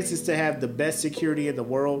the places to have the best security in the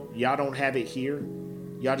world, y'all don't have it here.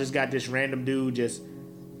 Y'all just got this random dude just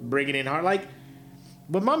bringing in hard. Like,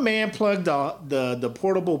 when my man plugged the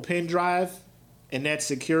portable pen drive in that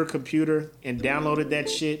secure computer and downloaded that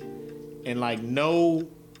shit, and like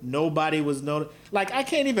nobody was like, I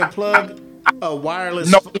can't even plug a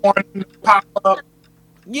wireless. No one pop up.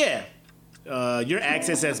 Yeah, your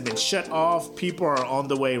access has been shut off. People are on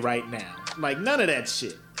the way right now. Like, none of that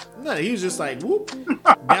shit. No, he was just like, whoop,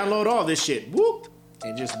 download all this shit, whoop,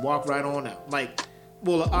 and just walk right on out. Like,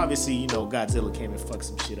 well, obviously, you know, Godzilla came and fucked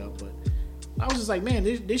some shit up, but I was just like, man,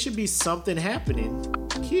 there should be something happening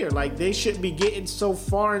here. Like, they shouldn't be getting so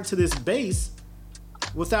far into this base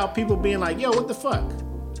without people being like, yo, what the fuck?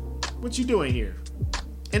 What you doing here?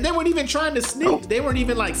 And they weren't even trying to sneak. They weren't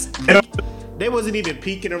even like, they wasn't even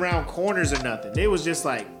peeking around corners or nothing. They was just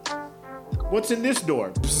like, what's in this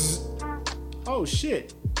door? Psst. Oh,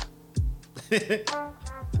 shit.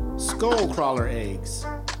 Skull crawler eggs.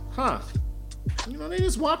 Huh. You know, they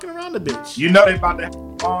just walking around the bitch. You know they about to have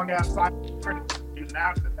long ass cyber training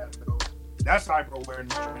after that, though. That cyber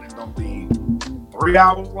awareness training gonna be 3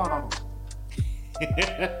 hours long.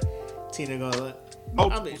 Tina gonna,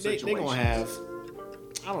 they gonna have,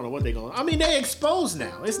 I don't know what they gonna, I mean, they exposed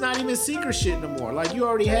now. It's not even secret shit no more. Like, you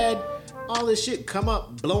already had all this shit come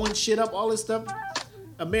up, blowing shit up, all this stuff.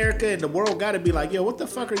 America and the world gotta be like, yo, what the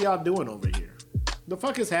fuck are y'all doing over here? The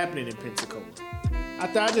fuck is happening in Pensacola?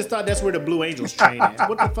 I just thought that's where the Blue Angels train at.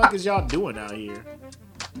 What the fuck is y'all doing out here?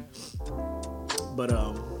 But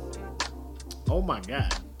oh my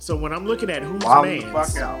god. So when I'm looking at whose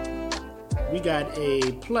man's, we got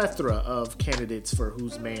a plethora of candidates for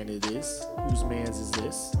whose man it is. Whose man's is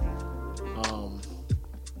this?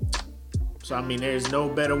 So I mean, there's no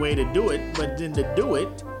better way to do it but than to do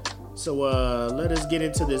it. So let us get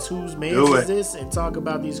into this whose man's is this and talk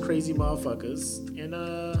about these crazy motherfuckers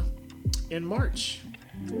in March.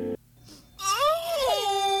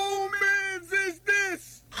 Oh, man's is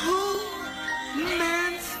this? Who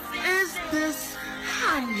man's is this?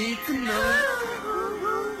 I need to know.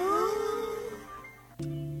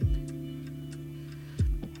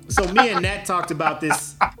 So me and Nat talked about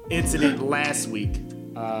this incident last week.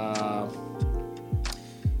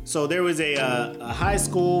 So there was a high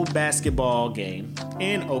school basketball game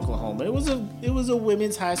in Oklahoma. It was a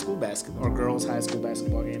women's high school basketball or girls' high school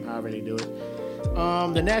basketball game, however they do it.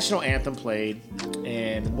 The national anthem played,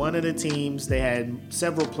 and one of the teams, they had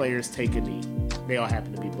several players take a knee. They all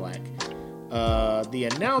happened to be black. The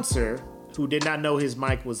announcer, who did not know his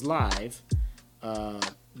mic was live,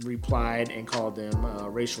 replied and called them a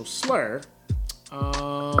racial slur.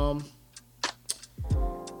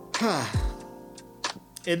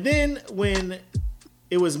 And then when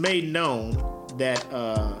it was made known that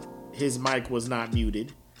his mic was not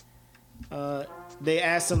muted, they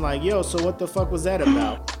asked him like, yo, so what the fuck was that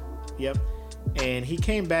about? Yep. And he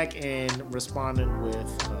came back and responded with,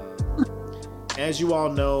 as you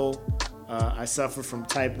all know, I suffer from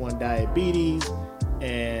type 1 diabetes,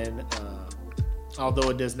 and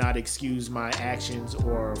although it does not excuse my actions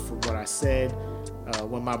or for what I said,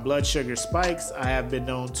 when my blood sugar spikes, I have been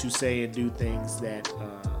known to say and do things that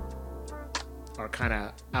are kind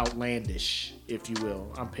of outlandish, if you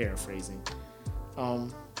will. I'm paraphrasing.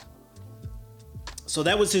 So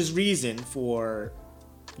that was his reason for,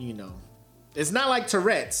 you know, it's not like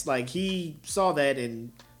Tourette's. Like, he saw that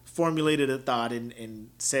and formulated a thought and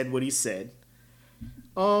said what he said.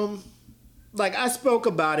 Like, I spoke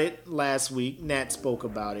about it last week. Nat spoke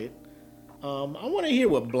about it. I want to hear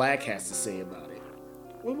what Black has to say about it.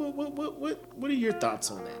 What are your thoughts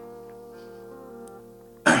on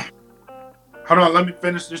that? Hold on, let me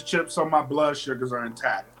finish this chip so my blood sugars are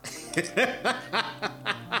intact.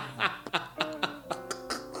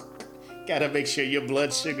 Gotta make sure your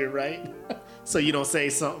blood sugar right, so you don't say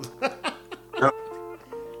something.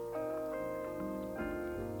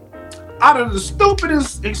 Out of the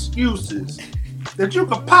stupidest excuses that you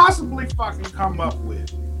could possibly fucking come up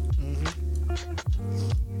with,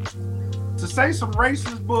 to say some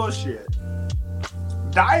racist bullshit,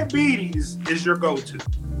 diabetes is your go-to.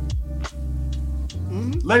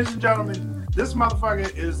 Ladies and gentlemen, this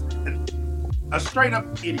motherfucker is a straight up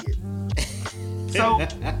idiot. So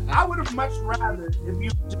I would have much rather if you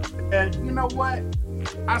just said, you know what,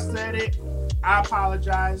 I said it, I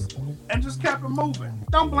apologize, and just kept it moving.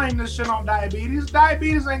 Don't blame this shit on diabetes.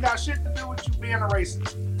 Diabetes ain't got shit to do with you being a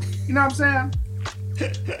racist. You know what I'm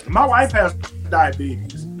saying? My wife has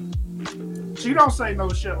diabetes. She don't say no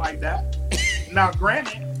shit like that. Now,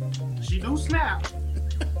 granted, she do snap.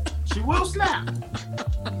 She will snap.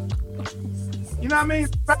 You know what I mean?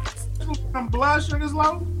 Some blood sugar's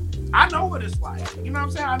low. I know what it's like. You know what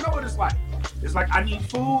I'm saying? I know what it's like. It's like, I need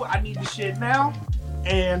food. I need the shit now.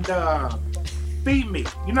 And feed me.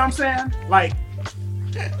 You know what I'm saying? Like,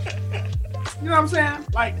 you know what I'm saying?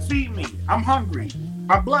 Like, feed me. I'm hungry.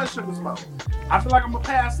 My blood sugar's low. I feel like I'm going to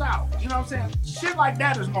pass out. You know what I'm saying? Shit like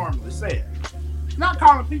that is normally said. Not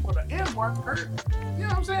calling people the N-word. You know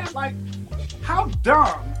what I'm saying? Like, how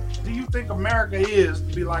dumb do you think America is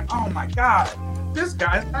to be like, oh my God, this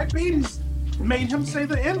guy's diabetes made him say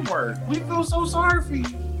the N-word. We feel so sorry for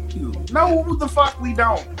you. No, the fuck we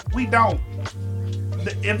don't. We don't.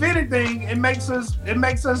 if anything, it makes us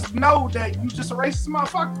know that you just a racist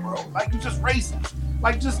motherfucker, bro. Like you just racist.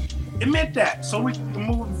 Like just admit that so we can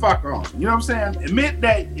move the fuck on. You know what I'm saying? Admit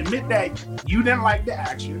that you didn't like the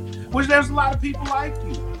action, which there's a lot of people like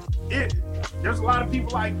you. There's a lot of people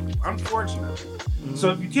like you, unfortunately. Mm-hmm. So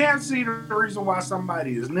if you can't see the reason why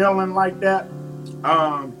somebody is kneeling like that,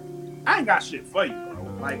 I ain't got shit for you,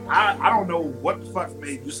 bro. Like I don't know what the fuck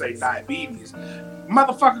made you say diabetes.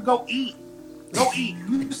 Motherfucker, go eat. Go eat.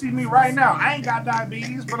 You see me right now. I ain't got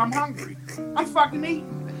diabetes, but I'm hungry. I'm fucking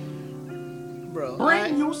eating. Bro,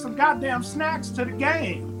 bring you some goddamn snacks to the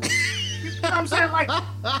game. You know what I'm saying? Like,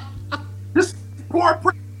 this is poor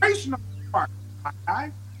preparation on your part.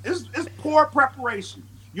 Right? It's poor preparation.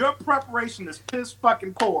 Your preparation is piss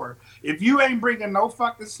fucking poor. If you ain't bringing no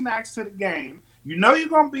fucking snacks to the game, you know you're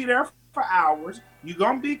going to be there for hours. You're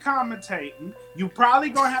going to be commentating. You probably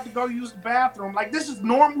going to have to go use the bathroom. Like, this is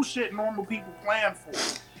normal shit normal people plan for.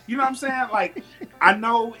 You know what I'm saying? Like, I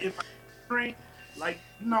know if I drink, like,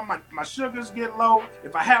 you know, my sugars get low.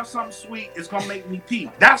 If I have something sweet, it's going to make me pee.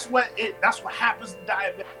 That's what happens to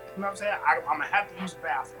diabetes. You know what I'm saying? I'm going to have to use the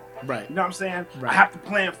bathroom. Right. You know what I'm saying? Right. I have to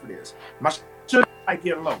plan for this. My sugar might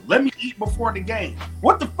get low. Let me eat before the game.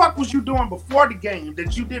 What the fuck was you doing before the game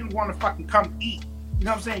that you didn't want to fucking come eat? You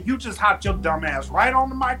know what I'm saying? You just hopped your dumb ass right on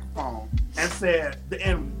the microphone and said the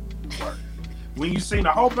N-word. When you seen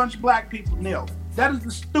a whole bunch of black people kneel. That is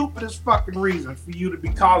the stupidest fucking reason for you to be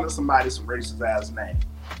calling somebody some racist ass name.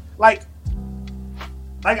 Like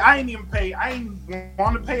I ain't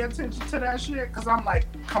want to pay attention to that shit because I'm like,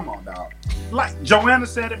 come on, dog. Like Joanna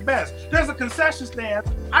said it best. There's a concession stand,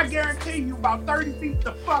 I guarantee you, about 30 feet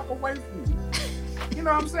the fuck away from you. You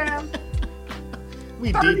know what I'm saying?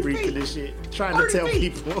 We debriefing this shit. Trying to tell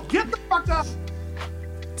people. Get the fuck up.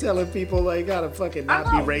 Telling people like gotta fucking not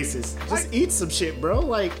be racist. Just like, eat some shit, bro.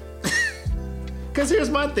 Like, cause here's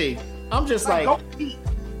my thing. I'm just like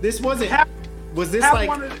this wasn't. Was this like?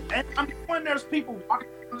 I'm when there's people walking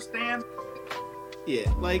on the stand.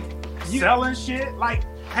 Yeah, like selling shit. Like,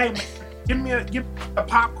 hey, man, give me a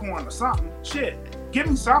popcorn or something. Shit, give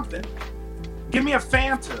me something. Give me a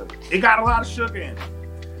Fanta. It got a lot of sugar in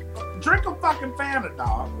it. Drink a fucking Fanta,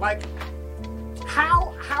 dog. Like,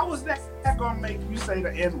 how is that gonna make you say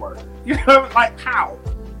the N-word? You know, like how?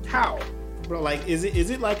 Bro, like, is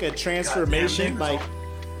it like a transformation? Like,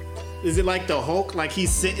 is it like the Hulk? Like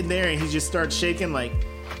he's sitting there and he just starts shaking. Like,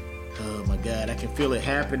 oh my god, I can feel it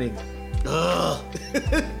happening. Ugh.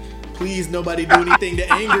 Please, nobody do anything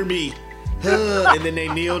to anger me. And then they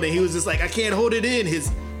kneeled and he was just like, I can't hold it in. His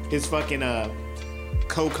fucking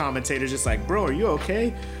co-commentator's just like, bro, are you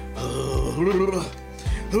okay?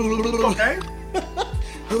 Okay.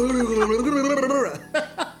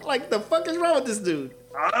 Like, the fuck is wrong with this dude?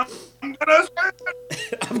 I'm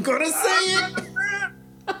gonna say it.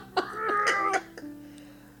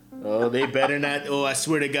 Oh, they better not. Oh, I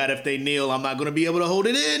swear to God, if they kneel, I'm not gonna be able to hold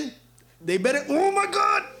it in. They better. Oh my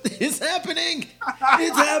God, it's happening.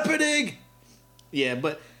 It's happening. Yeah,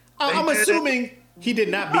 but I'm assuming he did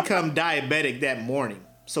not become diabetic that morning.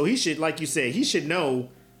 So he should, like you said, he should know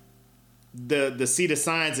see the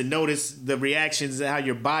signs and notice the reactions and how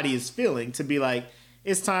your body is feeling to be like,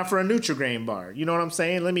 it's time for a Nutri-Grain bar. You know what I'm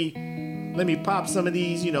saying? Let me pop some of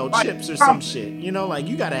these, chips or some shit. Like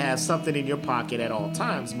you gotta have something in your pocket at all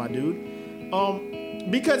times, my dude.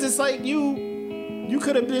 Because it's like you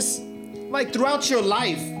could have just like throughout your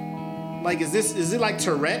life, like is it like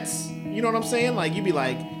Tourette's? You know what I'm saying? Like you be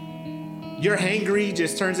like, you're hangry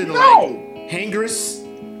just turns into like hangrous,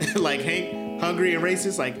 like hungry and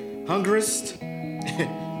racist, like hungerist,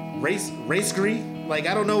 racery. Like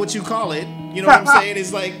I don't know what you call it. You know what I'm saying?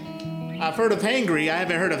 It's like I've heard of hangry. I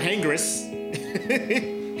haven't heard of hangrous,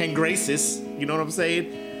 hangracis. You know what I'm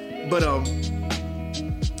saying? But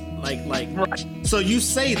like, so you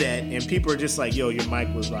say that, and people are just like, "Yo, your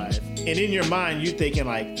mic was live," and in your mind, you thinking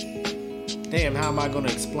like, "Damn, how am I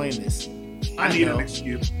gonna explain this?" I need an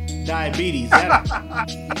excuse. Diabetes.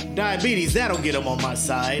 That'll get them on my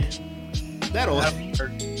side. That'll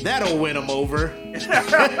win them over.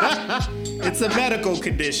 It's a medical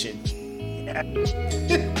condition.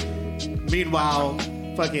 Meanwhile,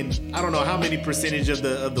 fucking, I don't know how many percentage of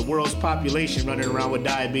the world's population running around with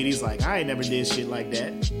diabetes. Like, I ain't never did shit like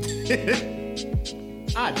that.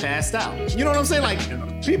 I passed out. You know what I'm saying? Like,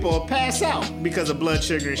 people pass out because of blood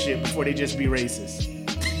sugar and shit before they just be racist.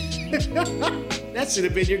 That should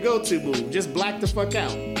have been your go-to move. Just black the fuck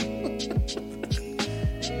out.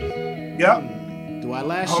 Yep. Do I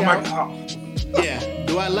lash out? My God. Yeah.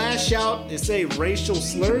 Do I lash out and say racial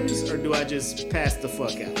slurs, or do I just pass the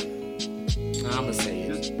fuck out? I'ma say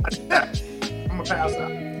it. I'm gonna pass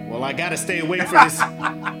out. Well, I gotta stay awake for this.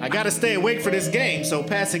 I gotta stay awake for this game, so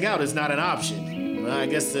passing out is not an option. Well, I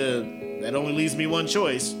guess that only leaves me one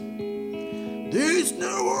choice. These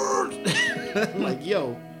new words. Like,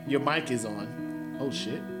 yo, your mic is on. Oh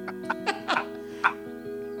shit.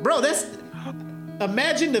 Bro,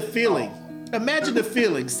 imagine the feeling. Imagine the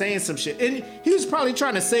feeling saying some shit. And he was probably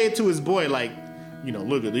trying to say it to his boy, like, you know,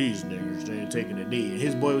 look at these niggas, they ain't taking a knee. And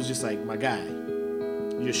his boy was just like, my guy,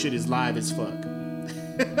 your shit is live as fuck.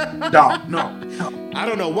 No. I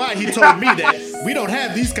don't know why he told me that. We don't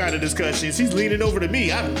have these kind of discussions. He's leaning over to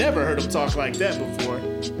me. I've never heard him talk like that before.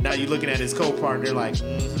 Now you're looking at his co-partner like,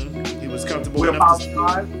 he was comfortable enough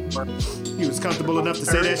to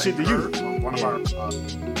say that shit to you.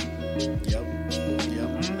 Yep.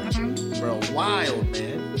 Bro, wild,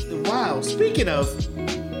 man. Wild. Speaking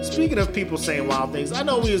of people saying wild things, I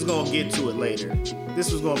know we was gonna get to it later.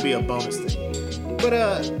 This was gonna be a bonus thing. But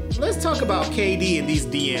let's talk about KD and these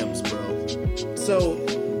DMs, bro. So,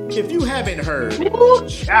 if you haven't heard,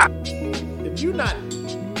 if you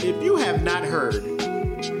have not heard,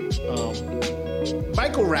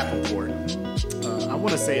 Michael Rappaport, I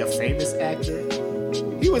want to say a famous actor.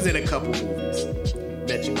 He was in a couple movies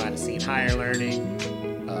that you might have seen. Higher Learning,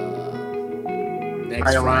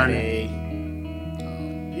 Next Friday.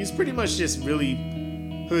 He's pretty much just really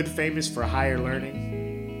hood famous for Higher Learning.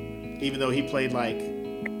 Even though he played like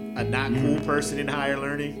a not cool person in Higher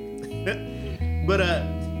Learning. But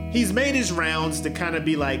he's made his rounds to kind of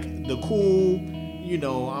be like the cool, you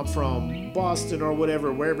know, I'm from Boston or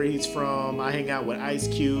whatever, wherever he's from. I hang out with Ice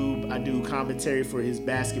Cube. I do commentary for his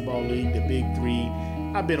basketball league, the Big Three.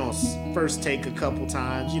 I've been on First Take a couple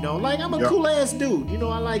times, you know, like I'm a cool ass dude. You know,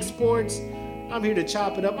 I like sports. I'm here to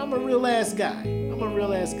chop it up. I'm a real ass guy.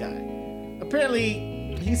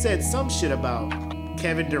 Apparently, he said some shit about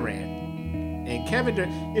Kevin Durant. And Kevin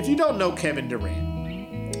Durant, if you don't know Kevin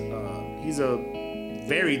Durant, he's a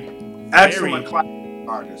very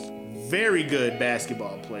artist. Very good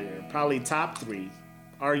basketball player. Probably top 3.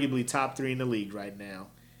 Arguably top 3 in the league right now.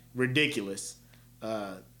 Ridiculous.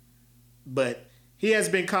 But he has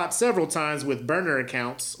been caught several times with burner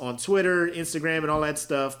accounts on Twitter, Instagram, and all that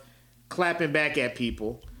stuff, clapping back at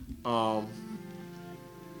people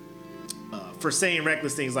for saying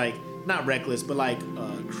reckless things, like, not reckless, but like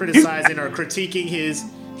criticizing or critiquing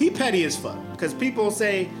he petty as fuck. Because people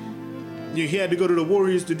say, he had to go to the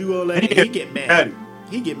Warriors to do all that. He get mad.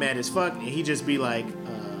 He get mad as fuck, and he just be like,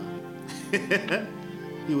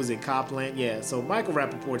 he was in Copland. Yeah, so Michael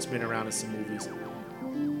Rappaport's been around in some movies.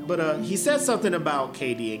 But he said something about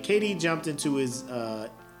KD, and KD jumped into his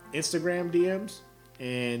Instagram DMs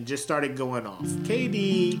and just started going off.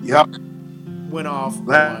 KD went off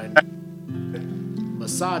on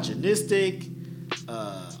misogynistic,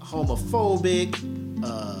 homophobic,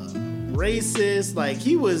 racist. Like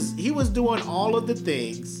he was doing all of the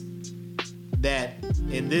things that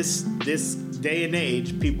in this day and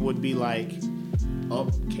age people would be like, oh,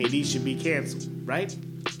 KD should be canceled, right?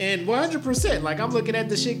 And 100%, like I'm looking at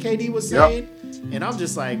the shit KD was saying, and I'm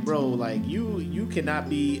just like, bro, like you cannot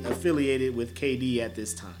be affiliated with KD at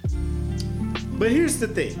this time. But here's the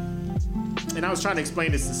thing, and I was trying to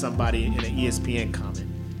explain this to somebody in an ESPN comment,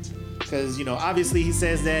 because you know, obviously he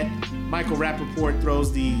says that Michael Rappaport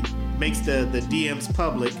makes the DMs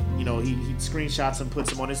public. You know, he screenshots them,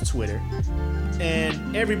 puts them on his Twitter,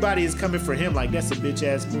 and everybody is coming for him like, that's a bitch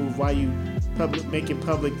ass move. Why you making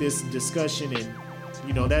public this discussion? And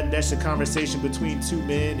you know, that's a conversation between two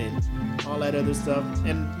men and all that other stuff.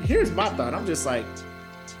 And here's my thought. I'm just like,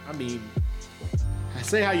 I mean, I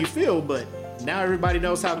say how you feel, but now everybody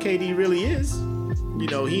knows how KD really is. You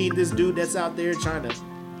know, he ain't this dude that's out there trying to,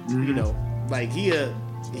 you know, like he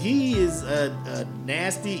is a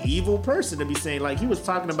nasty, evil person to be saying. Like he was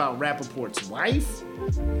talking about Rappaport's wife.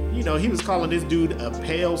 You know, he was calling this dude a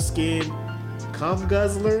pale-skinned cum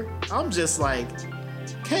guzzler. I'm just like,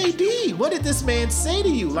 KD, what did this man say to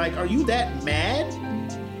you? Like, are you that mad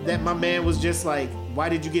that my man was just like, why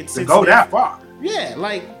did you get sensitive? Go that far? Yeah,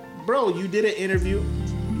 like, bro, you did an interview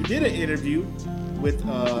with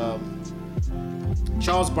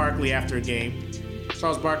Charles Barkley after a game.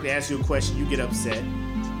 Charles Barkley asked you a question, you get upset.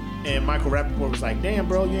 And Michael Rappaport was like, damn,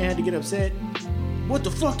 bro, you ain't had to get upset. What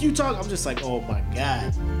the fuck you talking? I'm just like, oh my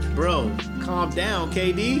God. Bro, calm down,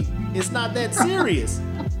 KD. It's not that serious.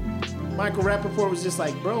 Michael Rappaport was just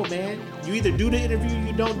like, bro, man, you either do the interview or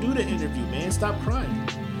you don't do the interview, man. Stop crying.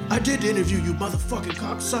 I did the interview, you motherfucking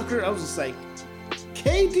cocksucker. I was just like,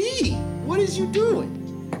 KD, what is you doing?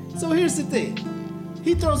 So here's the thing.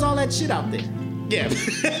 He throws all that shit out there. Yeah.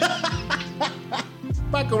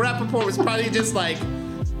 Michael Rappaport was probably just like,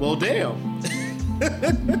 well, damn.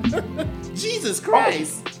 Jesus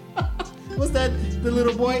Christ. What's that? The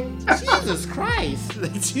little boy? Jesus Christ!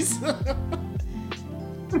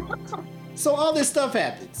 So all this stuff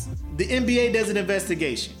happens. The NBA does an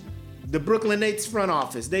investigation. The Brooklyn Nets front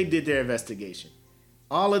office, they did their investigation.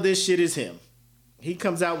 All of this shit is him. He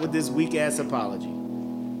comes out with this weak ass apology.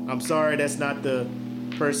 I'm sorry, that's not the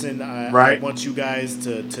person I want you guys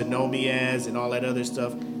to know me as, and all that other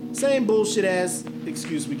stuff. Same bullshit ass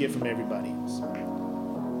excuse we get from everybody else.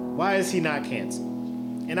 Why is he not canceled?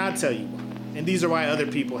 And I'll tell you why. And these are why other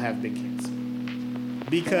people have been canceled.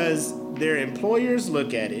 Because their employers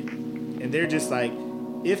look at it and they're just like,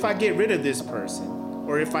 if I get rid of this person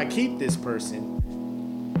or if I keep this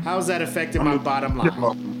person, how's that affecting my bottom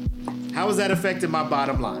line? How is that affecting my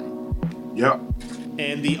bottom line? Yep.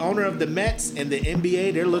 And the owner of the Mets and the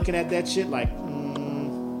NBA, they're looking at that shit like,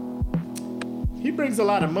 he brings a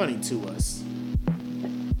lot of money to us,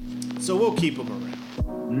 so we'll keep him around.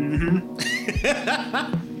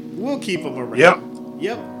 Mm-hmm. We'll keep him around.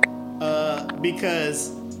 Yep.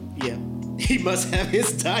 Because, he must have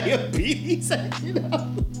his diabetes. You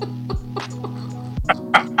know?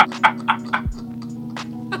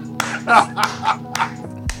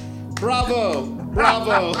 Bravo,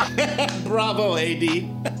 bravo, AD.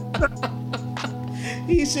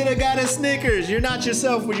 He should have got a Snickers. You're not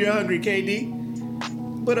yourself when you're hungry, KD.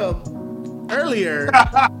 But earlier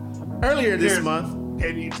this month,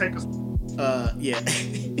 KD, take us.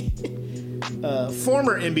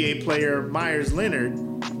 Former NBA player Myers Leonard,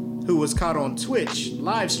 who was caught on Twitch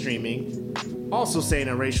live streaming, also saying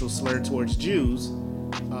a racial slur towards Jews.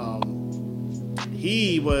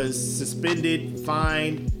 He was suspended,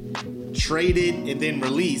 fined, traded, and then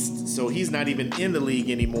released. So he's not even in the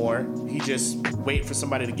league anymore. He just wait for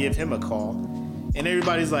somebody to give him a call. And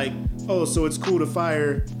everybody's like, oh, so it's cool to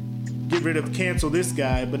cancel this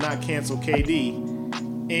guy, but not cancel KD.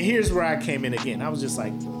 And here's where I came in again. I was just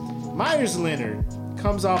like, Myers Leonard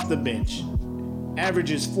comes off the bench,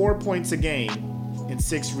 averages 4 points a game and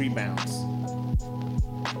 6 rebounds.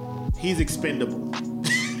 He's expendable.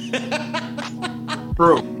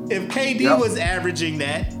 True. If KD was averaging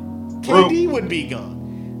that, KD would be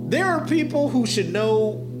gone. There are people who should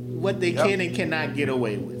know what they can and cannot get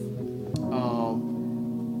away with.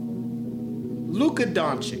 Luka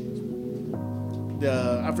Doncic,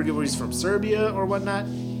 I forget where he's from, Serbia or whatnot.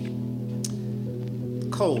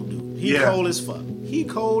 Cold dude. He cold as fuck. He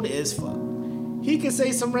cold as fuck. He can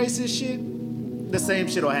say some racist shit. The same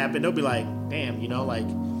shit will happen. They'll be like, damn,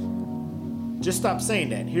 just stop saying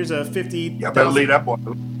that. Here's a better leave that boy.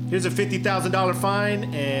 Here's a $50,000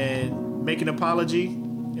 fine and make an apology,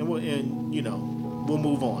 and we'll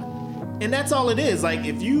move on. And that's all it is. Like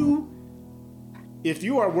if you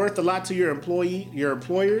are worth a lot to your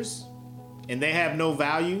employers, and they have no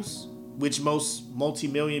values, which most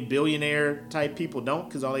multi-million billionaire type people don't,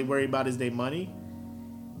 because all they worry about is their money,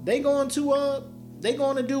 they going to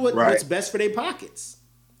do what's best for their pockets,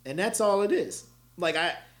 and that's all it is. Like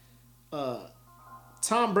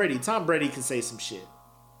Tom Brady can say some shit,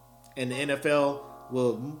 and the NFL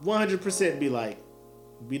will 100% be like,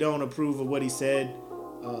 we don't approve of what he said.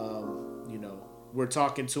 We're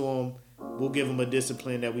talking to him. We'll give him a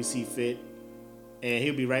discipline that we see fit, and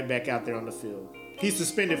he'll be right back out there on the field. He's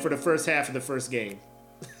suspended for the first half of the first game.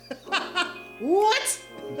 What?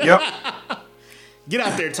 Yep. Get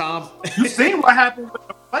out there, Tom. You seen what happened with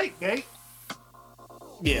the plate, Gate?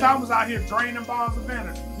 Yeah. Tom was out here draining balls of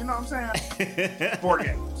energy. You know what I'm saying? 4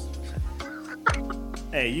 games.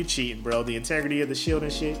 Hey, you cheating, bro. The integrity of the shield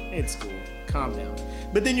and shit, it's cool. Calm down.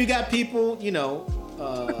 But then you got people, they,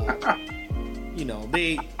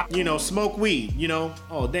 smoke weed,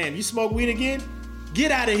 Oh, damn, you smoke weed again?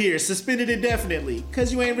 Get out of here. Suspended indefinitely.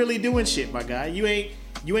 Because you ain't really doing shit, my guy. You ain't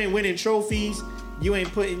winning trophies. You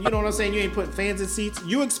ain't putting, you know what I'm saying? You ain't putting fans in seats.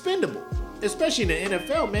 You expendable. Especially in the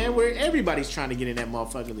NFL, man, where everybody's trying to get in that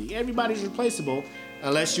motherfucking league. Everybody's replaceable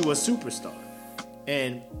unless you a superstar.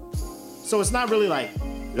 And so it's not really like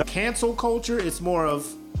cancel culture. It's more of,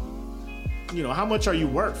 how much are you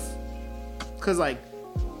worth? Because, like,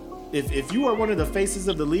 if you are one of the faces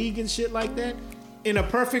of the league and shit like that, in a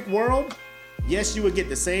perfect world, yes, you would get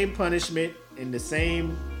the same punishment and the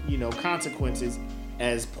same, consequences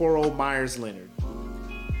as poor old Myers Leonard.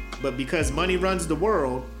 But because money runs the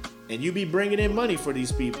world, and you be bringing in money for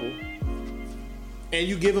these people, and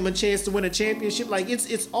you give them a chance to win a championship, like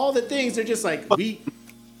it's all the things. They're just like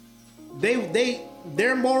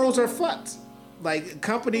their morals are fucked. Like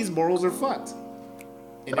companies' morals are fucked,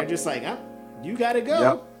 and they're just like, you gotta go.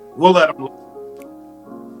 Yep. We'll let them.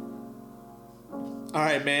 All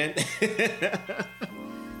right, man.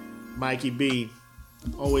 Mikey B,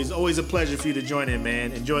 always a pleasure for you to join in,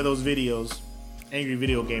 man. Enjoy those videos. Angry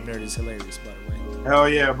Video Game Nerd is hilarious, by the way. Hell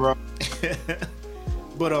yeah, bro.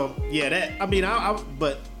 But yeah, that I mean,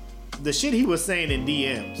 but the shit he was saying in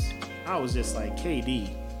DMs, I was just like,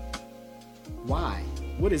 KD, why?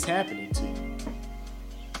 What is happening to you?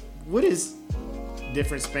 What is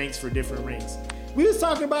different spanks for different rings? We was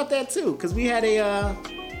talking about that too, because we had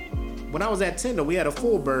when I was at Tinder, we had a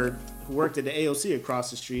full bird who worked at the AOC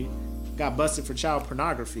across the street, got busted for child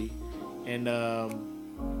pornography, and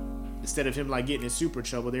instead of him like getting in super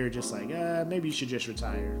trouble, they were just like, maybe you should just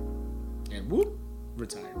retire. And whoop,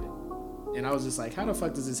 retirement. And I was just like, how the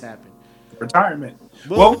fuck does this happen? Retirement.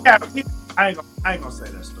 Well, I ain't gonna say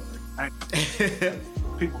that story.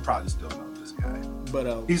 People probably still know this guy,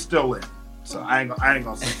 but he's still in. So I ain't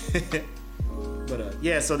gonna say it. But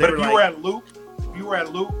yeah, so they but were if like, you were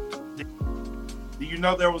at Loop, do you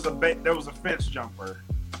know there was a fence jumper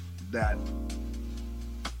that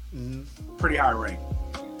pretty high rank.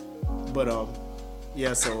 But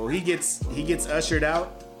yeah, so he gets ushered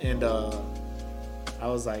out, and I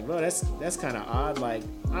was like, bro, that's kind of odd. Like,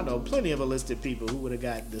 I know plenty of enlisted people who would have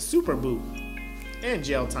got the super boot and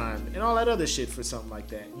jail time and all that other shit for something like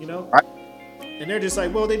that, you know? Right. And they're just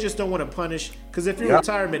like, well, they just don't want to punish, because if you're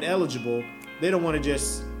retirement eligible, they don't want to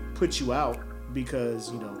just put you out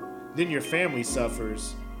because, you know, then your family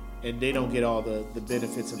suffers and they don't get all the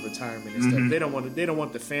benefits of retirement and stuff. They don't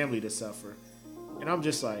want the family to suffer. And I'm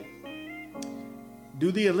just like,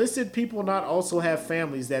 do the enlisted people not also have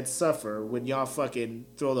families that suffer when y'all fucking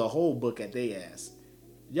throw the whole book at their ass?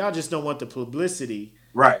 Y'all just don't want the publicity,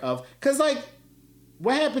 right? Because like,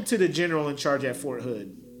 what happened to the general in charge at Fort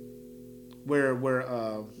Hood, where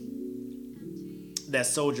that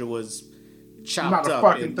soldier was chopped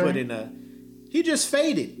up and put in a? He just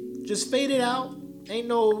faded out. Ain't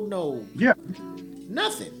no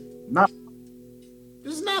nothing.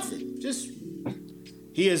 There's nothing. Just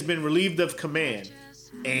he has been relieved of command.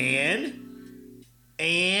 And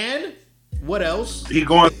what else? He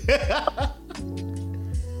going.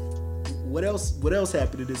 What else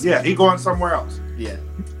happened to this? Yeah, he going somewhere else. Yeah.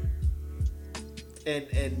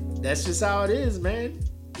 And that's just how it is, man.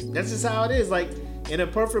 That's just how it is. Like, in a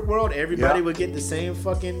perfect world, everybody would get the same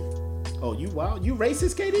fucking. Oh, you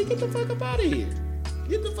racist, KD? Get the fuck up out of here.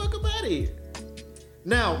 Get the fuck up out of here.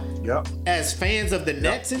 Now, as fans of the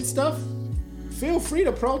Nets and stuff, feel free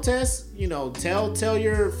to protest. You know, tell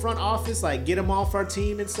your front office, like, get them off our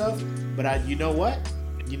team and stuff. But you know what?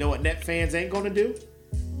 You know what Net fans ain't gonna do?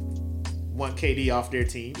 Want KD off their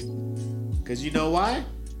team. Because you know why?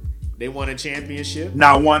 They won a championship.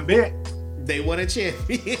 Not one bit. They won a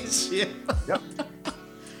championship. Yep.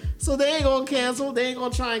 So they ain't gonna cancel. They ain't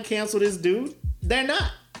gonna try and cancel this dude. They're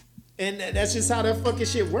not. And that's just how that fucking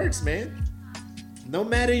shit works, man. No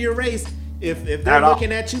matter your race, if they're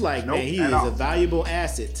looking at you like, man, he is a valuable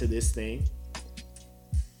asset to this thing,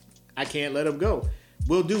 I can't let him go.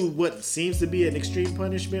 We'll do what seems to be an extreme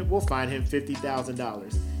punishment. We'll fine him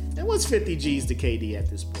 $50,000. And what's 50 G's to KD at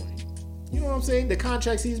this point? You know what I'm saying? The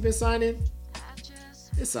contracts he's been signing,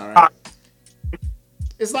 it's all right.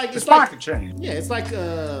 It's like change. Yeah, it's like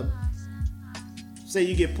say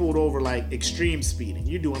you get pulled over like extreme speeding.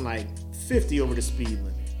 You're doing like 50 over the speed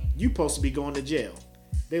limit. You supposed to be going to jail.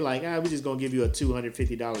 They like, we're just gonna give you a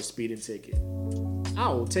 $250 speeding ticket. I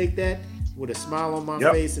will take that with a smile on my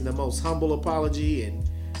face and the most humble apology, and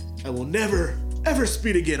I will never ever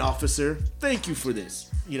speed again, officer. Thank you for this.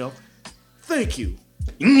 You know, thank you.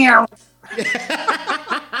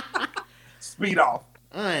 Speed off.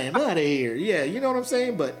 I am out of here. Yeah, you know what I'm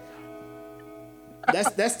saying? But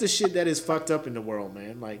that's the shit that is fucked up in the world,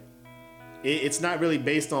 man. Like, it's not really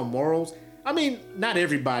based on morals. I mean, not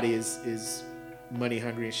everybody is money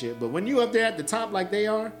hungry and shit, but when you up there at the top like they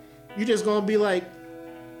are, you just gonna be like,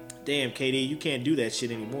 damn, KD, you can't do that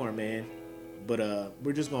shit anymore, man. But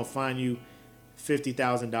we're just gonna fine you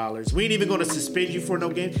 $50,000. We ain't even gonna suspend you for no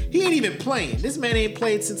game. He ain't even playing. This man ain't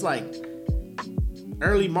played since like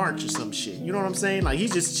early March or some shit. You know what I'm saying? Like,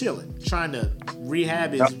 he's just chilling, trying to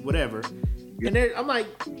rehab his whatever. And I'm like,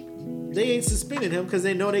 they ain't suspending him because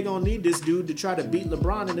they know they gonna need this dude to try to beat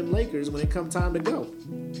LeBron and them Lakers when it come time to go.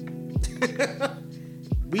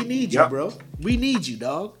 We need you, bro. We need you,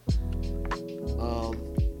 dog.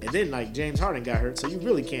 And then like James Harden got hurt, so you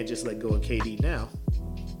really can't just let go of KD now.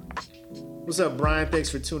 What's up, Brian? Thanks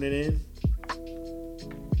for tuning in.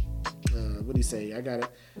 What do you say?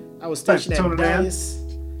 I was stationed at Dallas,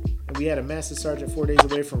 and we had a master sergeant 4 days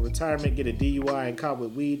away from retirement get a DUI and caught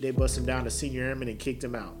with weed. They bust him down to senior airman and kicked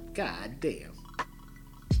him out. God damn.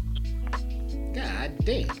 God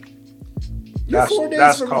damn. You're 4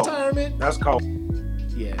 days from retirement? That's cold.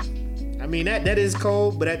 Yeah. I mean, that is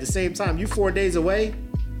cold, but at the same time, you 4 days away,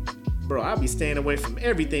 bro, I'll be staying away from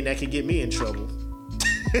everything that could get me in trouble.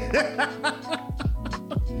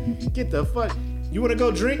 Get the fuck. You want to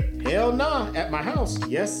go drink? Hell nah. At my house.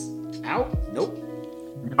 Yes. Out? Nope.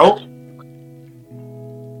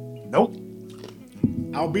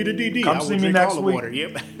 I'll be the DD. Come I will see me drink next all the week. water.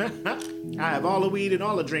 Yep. I have all the weed and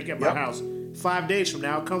all the drink at my house. 5 days from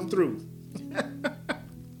now, come through.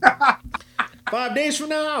 5 days from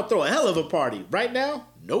now, I'll throw a hell of a party. Right now,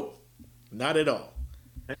 nope. Not at all.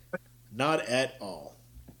 Not at all.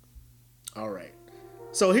 All right.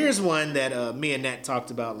 So here's one that me and Nat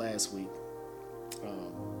talked about last week,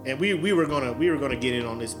 and we were gonna get in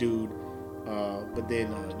on this dude, but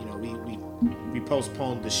then we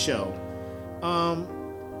postponed the show.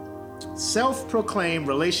 Self-proclaimed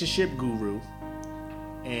relationship guru,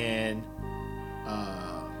 and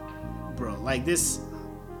bro, like this,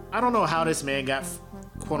 I don't know how this man got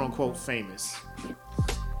quote unquote famous.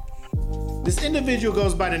 This individual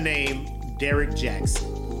goes by the name Derek Jackson.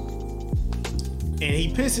 And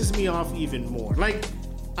he pisses me off even more. Like,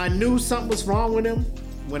 I knew something was wrong with him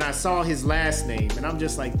when I saw his last name. And I'm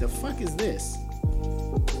just like, the fuck is this?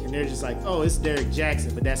 And they're just like, oh, it's Derek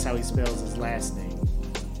Jackson, but that's how he spells his last name.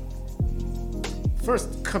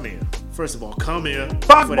 First, come here. First of all, come here.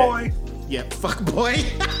 Fuck boy. Yeah, fuck boy.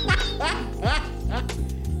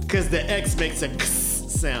 Because the X makes a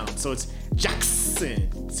sound. So it's Jackson.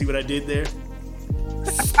 See what I did there?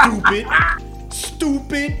 Stupid.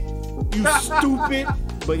 Stupid. You stupid.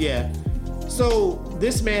 But yeah. So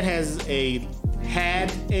this man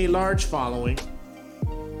had a large following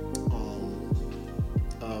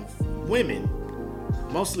of women.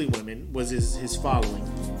 Mostly women was his following.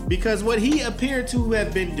 Because what he appeared to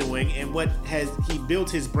have been doing and what has he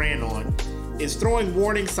built his brand on is throwing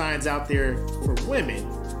warning signs out there for women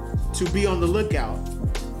to be on the lookout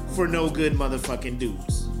for no good motherfucking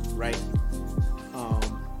dudes, right?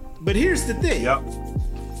 But here's the thing. Yep.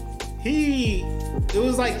 It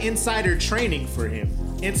was like insider training for him.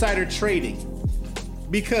 Insider trading.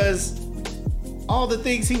 Because all the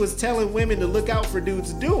things he was telling women to look out for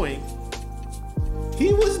dudes doing,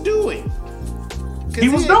 he was doing. He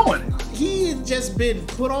was doing it. He had just been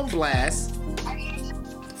put on blast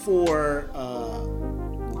for,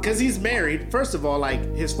 because he's married. First of all,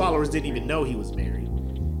 like, his followers didn't even know he was married.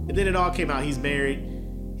 And then it all came out. He's married.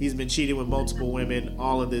 He's been cheating with multiple women,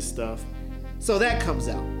 all of this stuff. So that comes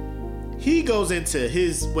out. He goes into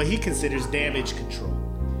what he considers damage control,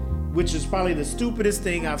 which is probably the stupidest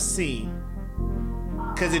thing I've seen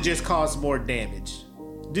because it just caused more damage.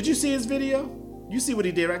 Did you see his video? You see what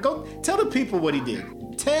he did, right? Go tell the people what he did.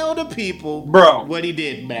 Tell the people, bro, what he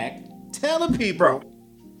did, Mac. Tell the people. Bro.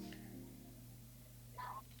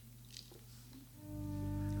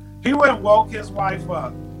 He went and woke his wife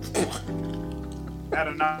up at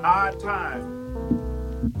an odd time.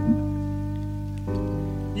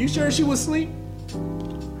 You sure she was asleep?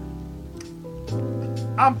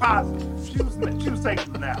 I'm positive. She was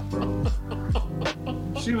taking a nap, bro.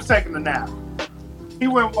 She was taking a nap. He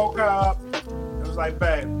went and woke her up and was like,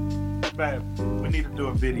 babe, we need to do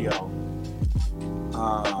a video.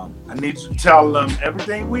 I need you to tell them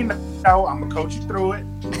everything we know. I'm going to coach you through it,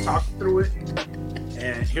 talk you through it.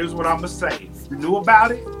 And here's what I'm going to say. If you knew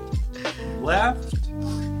about it, left.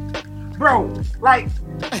 Bro, like,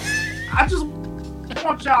 I just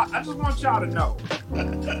want y'all to know.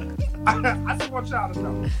 I just want y'all to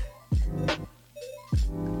know.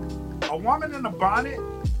 A woman in a bonnet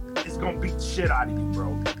is gonna beat the shit out of you,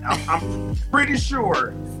 bro. I'm pretty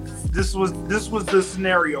sure this was the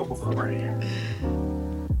scenario beforehand.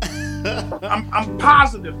 I'm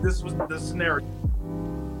positive this was the scenario.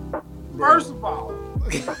 First of all,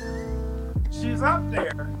 she's up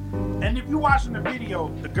there, and if you're watching the video,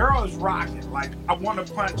 the girl is rocking. Like, I want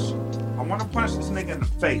to punch this nigga in the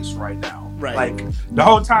face right now. Right. Like, the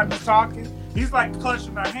whole time he's talking, he's like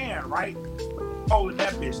clutching her hand, right? Holding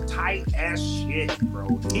that bitch tight as shit,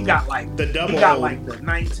 bro. He got like the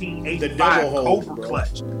 1985 Cobra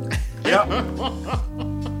clutch. Yep.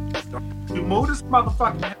 You move this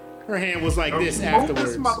motherfucking hand. Her hand was like this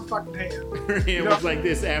afterwards. Move this motherfucking hand. Her hand was like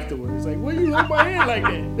this afterwards. Like, why you hold my hand like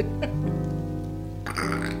that?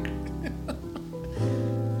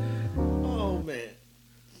 Oh man.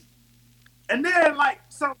 And then, like,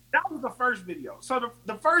 so that was the first video. So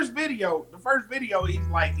the first video,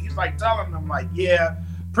 he's like telling them, like, yeah,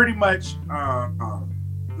 pretty much,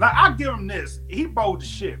 like, I'll give him this. He bold as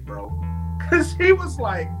shit, bro. Cause he was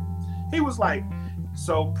like,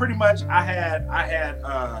 so pretty much I had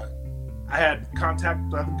contact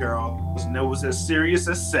with other girls, and it was as serious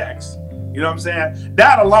as sex. You know what I'm saying?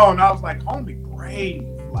 That alone, I was like, homie, brave.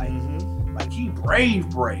 Like, like he brave.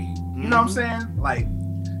 You know what I'm saying? Like,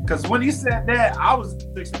 Because when he said that, I was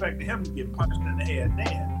expecting him to get punched in the head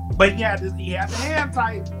then. But he had the hand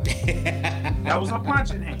tight. That was a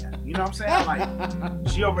punching hand. You know what I'm saying? Like,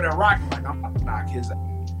 she over there rocking like, I'm about to knock his ass.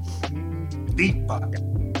 Deep fuck.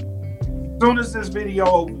 As soon as this video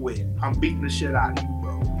over with, I'm beating the shit out of you,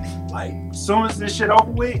 bro. Like, as soon as this shit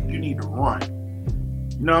over with, you need to run.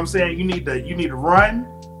 You know what I'm saying? You need to run,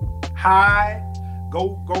 hide,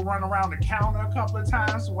 go run around the counter a couple of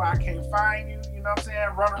times where I can't find you. You know what I'm saying?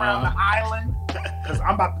 Run around the island, because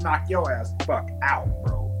I'm about to knock your ass the fuck out,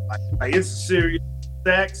 bro. Like it's serious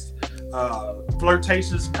sex,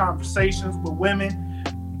 flirtatious conversations with women.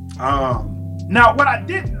 Now what I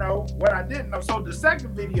didn't know, so the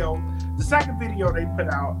second video they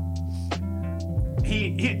put out,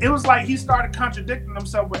 it was like he started contradicting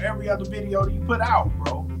himself with every other video that he put out,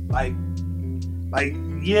 bro. Like,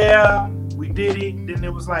 yeah, we did it. Then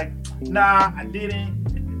it was like, nah, I didn't.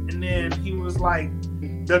 And then he was like,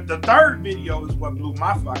 the third video is what blew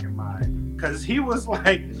my fucking mind. Because he was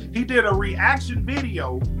like, he did a reaction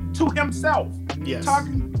video to himself. Yes.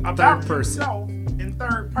 Talking about himself in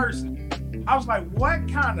third person. I was like, what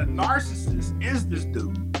kind of narcissist is this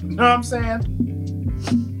dude? You know what I'm saying?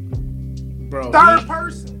 Bro. Third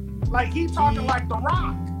person. Like, he talking like The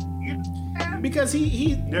Rock. You know? Because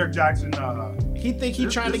he Derek Jackson, he think he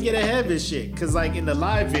trying to get ahead of his shit. Because, like, in the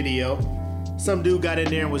live video, some dude got in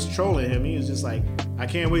there and was trolling him. He was just like, I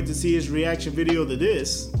can't wait to see his reaction video to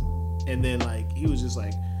this. And then, like, he was just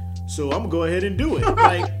like, so I'm gonna go ahead and do it.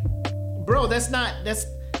 Like, bro,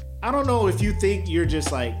 I don't know if you think you're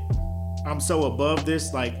just like, I'm so above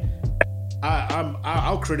this. Like,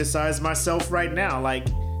 I'll criticize myself right now. Like,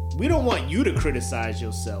 we don't want you to criticize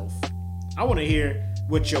yourself. I want to hear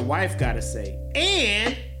what your wife got to say.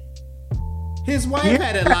 And his wife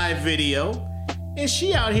had a live video, and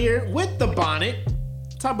she out here with the bonnet.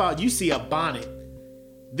 Talk about, you see a bonnet.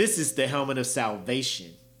 This is the helmet of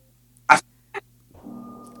salvation.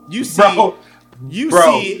 You see, bro,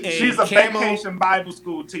 see she's a vacation Bible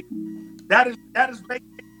school teacher. That is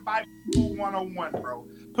vacation Bible school 101, bro.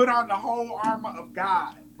 Put on the whole armor of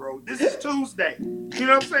God, bro. This is Tuesday. You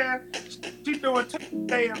know what I'm saying? She's doing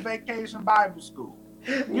Tuesday in vacation Bible school.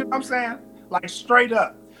 You know what I'm saying? Like, straight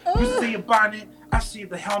up. You see a bonnet, I see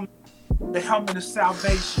the helmet of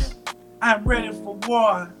salvation. I'm ready for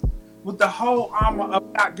war with the whole armor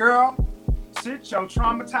of God. Girl, sit your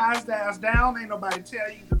traumatized ass down. Ain't nobody tell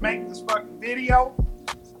you to make this fucking video.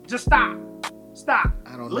 Just stop.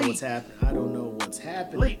 I don't know what's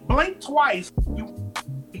happening. Blink twice.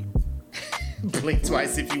 Blink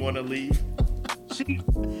twice if you want to leave.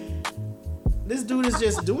 This dude is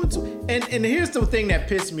just doing too. And here's the thing that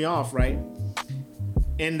pissed me off, right?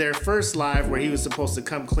 In their first live where he was supposed to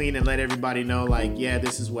come clean and let everybody know, like, yeah,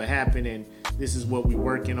 this is what happened and this is what we're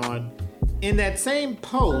working on. In that same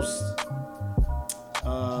post,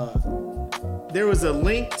 there was a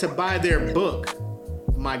link to buy their book,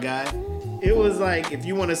 my guy. It was like, if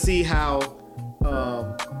you want to see how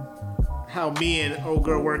me and old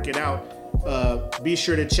girl work it out, be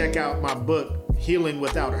sure to check out my book, Healing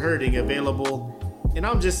Without Hurting, available. And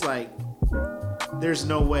I'm just like, there's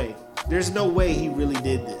no way. There's no way he really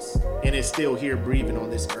did this and is still here breathing on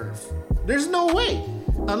this earth. There's no way.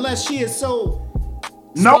 Unless she is so...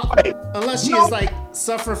 No way. Unless she is like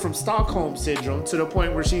suffering from Stockholm syndrome to the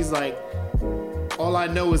point where she's like, all I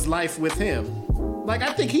know is life with him. Like,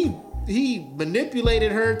 I think he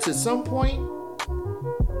manipulated her to some point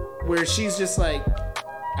where she's just like,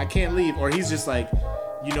 I can't leave. Or he's just like,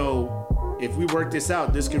 you know, if we work this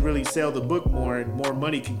out, this could really sell the book more and more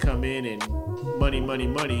money can come in and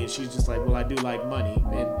money. And she's just like, well, I do like money.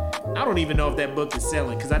 And I don't even know if that book is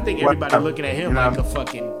selling because I think everybody looking at him like a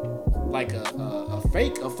fucking, like a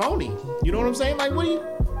fake, a phony. You know what I'm saying? Like,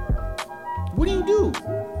 what do you do?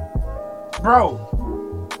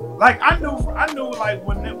 Bro, like, I knew like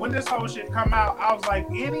when this whole shit come out, I was like,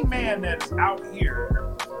 any man that is out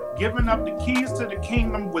here giving up the keys to the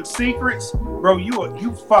kingdom with secrets, bro,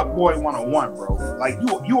 you fuck boy 101, bro. Like,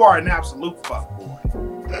 you are an absolute fuck boy.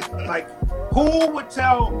 Like, who would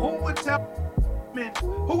tell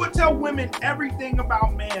women everything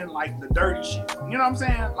about men, like the dirty shit? You know what I'm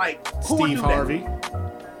saying? Like, who would do Steve Harvey. That?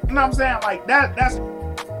 You know what I'm saying? Like,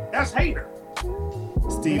 that's hater.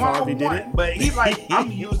 Steve Harvey did it. But he's like, I'm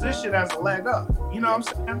gonna use this shit as a leg up. You know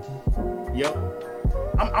what I'm saying? Yep.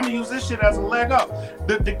 I'm gonna use this shit as a leg up.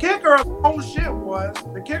 The kicker of the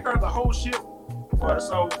whole shit was,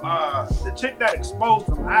 so the chick that exposed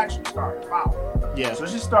him actually started following. Yeah. So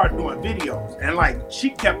she started doing videos, and like,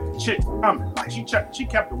 she kept the chicks coming. Like, she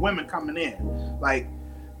kept the women coming in. Like,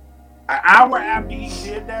 an hour after he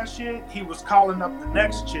did that shit, he was calling up the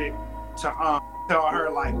next chick to tell her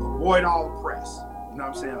like avoid all the press. You know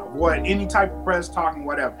what I'm saying? Avoid any type of press talking,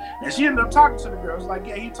 whatever. And she ended up talking to the girl. It's like,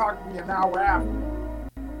 yeah, he talked to me an hour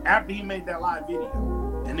after he made that live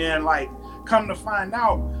video. And then like come to find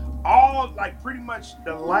out, all like pretty much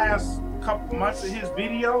the last couple months of his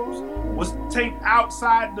videos was taped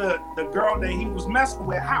outside the girl that he was messing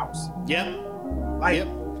with house. Yep. Like Yep.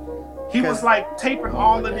 he was like taping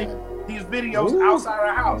all of these videos outside of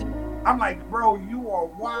the house. I'm like, bro, you are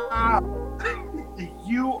wild.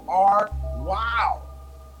 You are wild.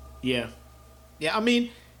 Yeah. Yeah, I mean,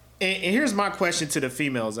 and here's my question to the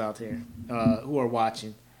females out there who are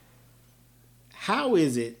watching. How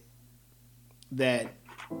is it that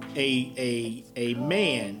a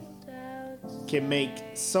man can make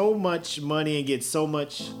so much money and get so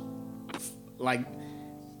much, like,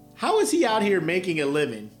 how is he out here making a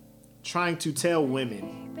living trying to tell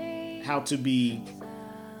women how to be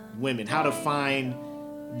women, how to find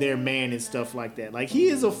their man and stuff like that? Like, he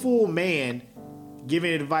is a full man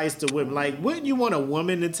giving advice to women. Like, wouldn't you want a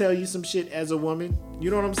woman to tell you some shit as a woman? You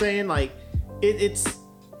know what I'm saying? Like, it's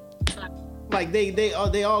like they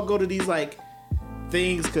all go to these like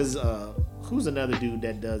things because who's another dude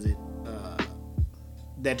that does it?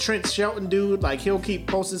 That Trent Shelton dude, like he'll keep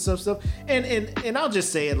posting some stuff, and I'll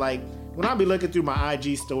just say it, like when I be looking through my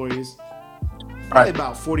IG stories, probably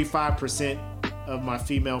about 45% of my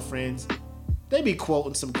female friends, they be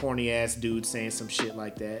quoting some corny ass dude saying some shit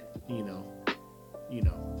like that, you know,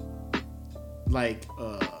 like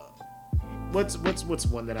what's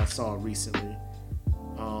one that I saw recently?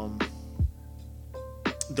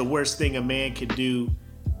 The worst thing a man could do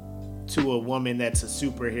to a woman that's a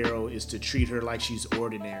superhero is to treat her like she's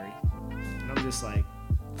ordinary. And I'm just like,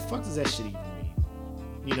 the fuck does that shit even mean?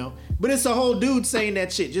 You know? But it's a whole dude saying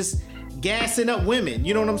that shit, just gassing up women.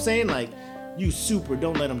 You know what I'm saying? Like, you super,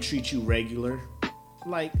 don't let them treat you regular.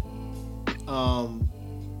 Like,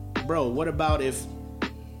 bro, what about if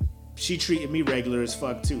she treated me regular as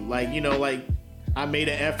fuck too? Like, you know, like I made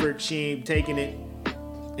an effort, she ain't taking it.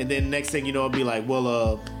 And then next thing you know, I'll be like,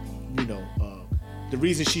 well, the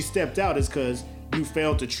reason she stepped out is because you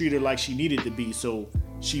failed to treat her like she needed to be, so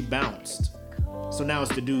she bounced. So now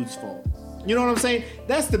it's the dude's fault. You know what I'm saying?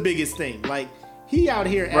 That's the biggest thing. Like, he out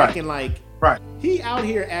here acting like... Right. He out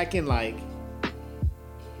here acting like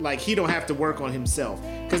he don't have to work on himself.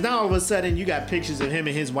 Because now all of a sudden, you got pictures of him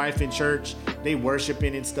and his wife in church. They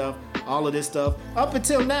worshiping and stuff. All of this stuff. Up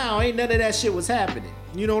until now, ain't none of that shit was happening.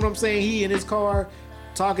 You know what I'm saying? He in his car,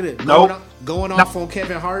 talking to... Going off on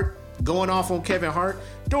Kevin Hart. Going off on Kevin Hart.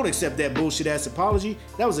 Don't accept that bullshit ass apology.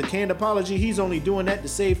 That was a canned apology. He's only doing that to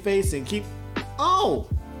save face and keep... Oh!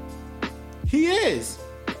 He is.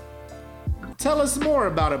 Tell us more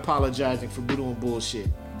about apologizing for doing bullshit,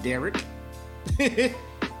 Derek.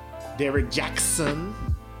 Derek Jackson.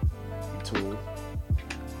 Tool.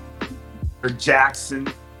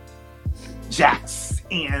 Jackson. Yeah.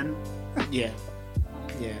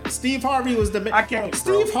 Steve Harvey was the...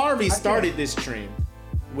 Steve Harvey started this trend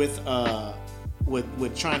with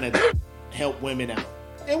trying to help women out.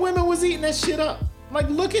 And women was eating that shit up. Like,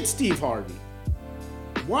 look at Steve Harvey.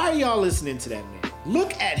 Why are y'all listening to that man?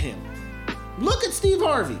 Look at him. Look at Steve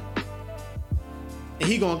Harvey. And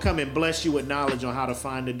he gonna come and bless you with knowledge on how to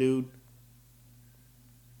find a dude.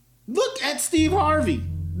 Look at Steve Harvey.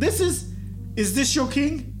 Is this your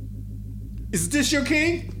king? Is this your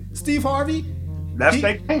king? Steve Harvey?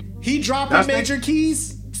 He dropping major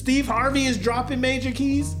keys. Steve Harvey is dropping major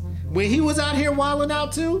keys. When he was out here wilding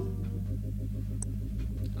out too.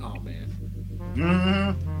 Oh man.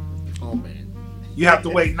 Mm-hmm. Oh man. You have to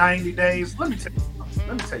wait 90 days. Let me tell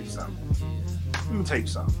you something.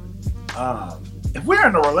 If we're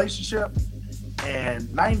in a relationship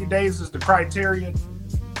and 90 days is the criteria,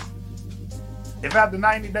 if after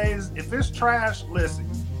 90 days, if it's trash, listen,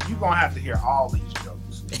 you're gonna have to hear all these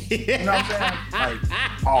jokes. You know what I'm saying? Like,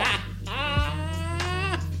 all.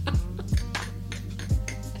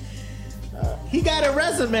 He got a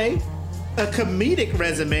resume, a comedic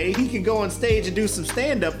resume. He can go on stage and do some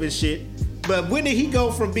stand-up and shit. But when did he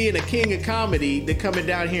go from being a king of comedy to coming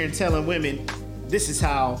down here and telling women, this is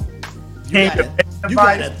how you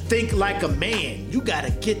gotta think like a man. You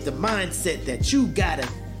gotta get the mindset that you gotta...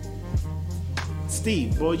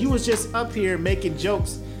 Steve, boy, you was just up here making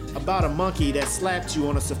jokes about a monkey that slapped you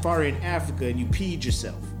on a safari in Africa and you peed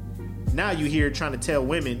yourself. Now you here trying to tell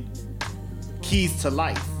women keys to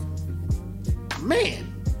life.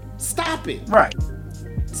 Man, stop it. Right.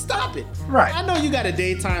 Stop it. Right. I know you got a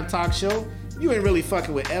daytime talk show. You ain't really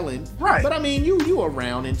fucking with Ellen. Right. But I mean, you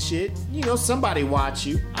around and shit. You know, somebody watch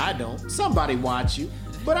you. I don't. Somebody watch you.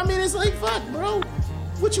 But I mean, it's like, fuck, bro.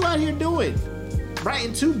 What you out here doing?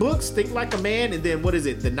 writing 2 books, Think Like a Man, and then what is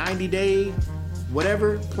it, the 90-day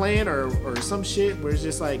whatever plan or some shit where it's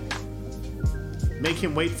just like make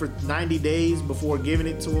him wait for 90 days before giving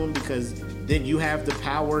it to him because then you have the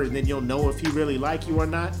power and then you'll know if he really like you or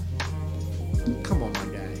not. Come on, my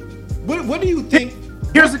guy. What do you think?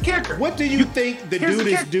 Here's the kicker. What do you think the dude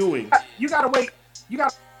is doing? You gotta wait.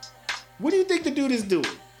 What do you think the dude is doing?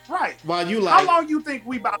 Right. While you like, how long you think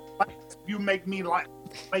we about to last? You make me like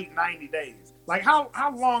wait 90 days. Like how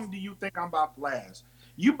long do you think I'm about to last?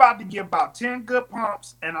 You about to get about 10 good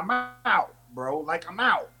pumps and I'm out, bro. Like I'm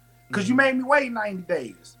out. Because you made me wait 90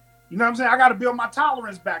 days. You know what I'm saying? I got to build my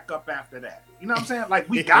tolerance back up after that. You know what I'm saying? Like,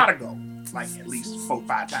 we got to go. Like, at least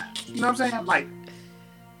 4-5 times. You know what I'm saying? Like,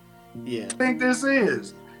 yeah. I think this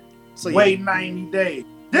is. So wait 90 days.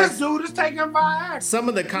 This dude is taking Viagra. Some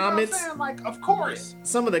of the comments. You know what I'm saying? Like, of course.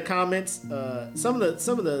 Some of the comments, some of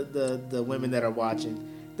the women that are watching,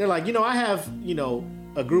 they're like, you know, I have, you know,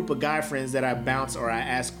 a group of guy friends that I bounce or I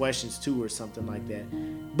ask questions to or something like that.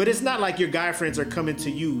 But it's not like your guy friends are coming to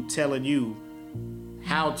you telling you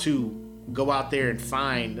how to go out there and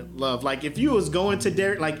find love. Like if you was going to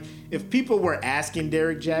Derek, like if people were asking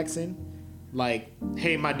Derek Jackson, like,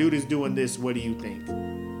 hey, my dude is doing this, what do you think?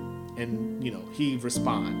 And, you know, he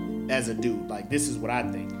respond as a dude, like, this is what I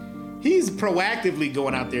think. He's proactively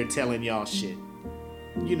going out there telling y'all shit,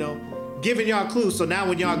 you know, giving y'all clues. So now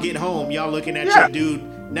when y'all get home, y'all looking at your dude.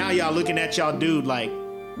 Now y'all looking at y'all dude like,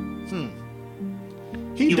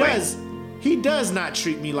 He does not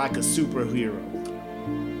treat me like a superhero.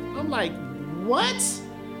 I'm like, what?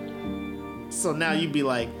 So now you be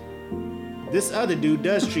like, this other dude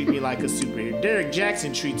does treat me like a superhero. Derek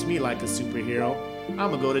Jackson treats me like a superhero.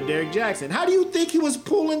 I'm gonna go to Derek Jackson. How do you think he was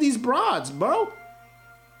pulling these broads, bro?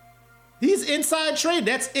 He's inside trade.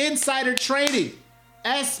 That's insider trading.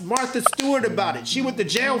 Ask Martha Stewart about it. She went to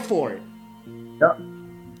jail for it.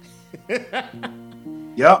 Yep.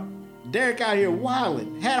 Yep. Derek out here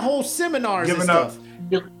wilding. Had whole seminars and stuff.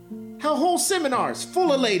 Had whole seminars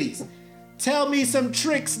full of ladies. Tell me some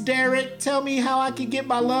tricks, Derek. Tell me how I can get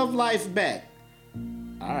my love life back.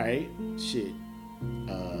 All right. Shit.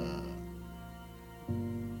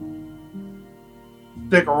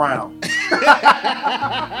 Stick around.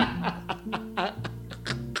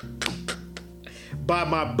 Buy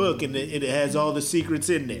my book and it has all the secrets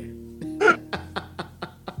in there.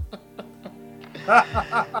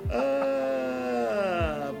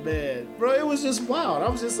 Man, bro, it was just wild. I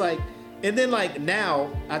was just like, and then like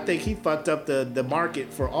now, I think he fucked up the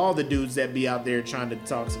market for all the dudes that be out there trying to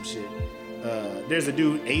talk some shit. There's a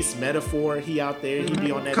dude, Ace Metaphor, he out there, he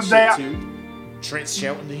be on that shit too. Trent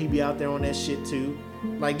Shelton, he be out there on that shit too.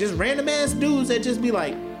 Like just random ass dudes that just be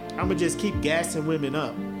like, I'ma just keep gassing women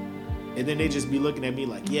up. And then they just be looking at me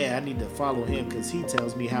like, yeah, I need to follow him because he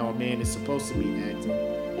tells me how a man is supposed to be acting.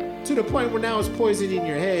 To the point where now it's poison in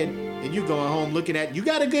your head and you going home looking at, you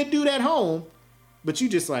got a good dude at home, but you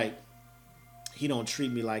just like, he don't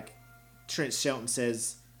treat me like Trent Shelton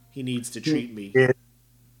says he needs to treat me.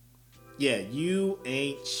 Yeah, you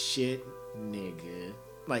ain't shit, nigga.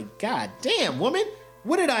 Like, god damn, woman,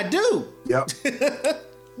 what did I do? Yep.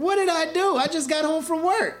 What did I do? I just got home from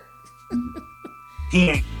work. He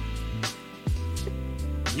ain't.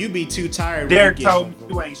 You be too tired. Derek told me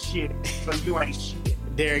you ain't shit, so you ain't shit.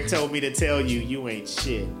 Derek told me to tell you you ain't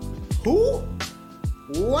shit. Who?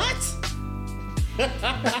 What?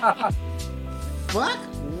 Fuck?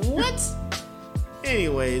 What?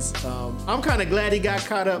 Anyways, I'm kind of glad he got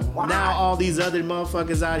caught up. Why? Now all these other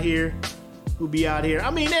motherfuckers out here who be out here.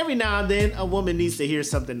 I mean, every now and then a woman needs to hear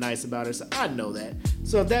something nice about her. So I know that.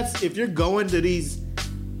 So if you're going to these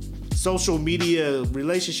social media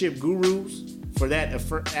relationship gurus for that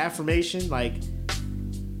affirmation, like,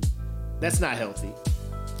 that's not healthy.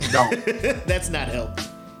 Don't. That's not healthy.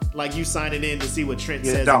 Like you signing in to see what Trent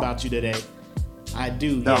says about you today. I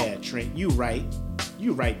do. Don't. Yeah, Trent, you right.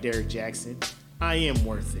 You right, Derek Jackson. I am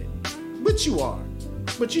worth it. But you are.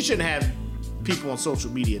 But you shouldn't have people on social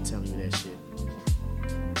media telling you that shit.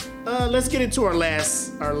 Let's get into our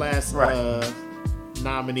last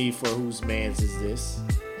nominee for Whose Mans Is This?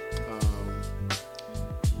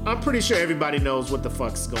 I'm pretty sure everybody knows what the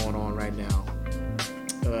fuck's going on right now.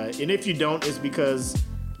 And if you don't, it's because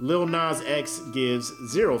Lil Nas X gives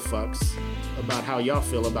 0 fucks about how y'all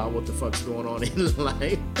feel about what the fuck's going on in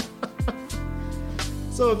life.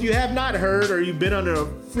 So if you have not heard or you've been under a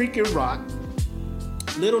freaking rock,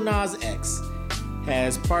 Lil Nas X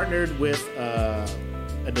has partnered with a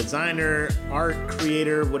designer, art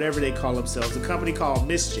creator, whatever they call themselves, a company called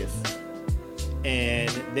Mischief. And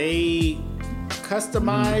they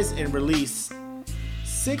customize and release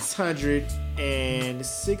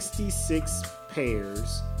 666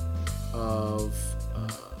 pairs of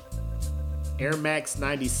Air Max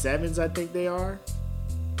 97s, I think they are.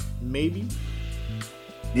 Maybe.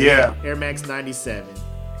 Yeah. Air Max 97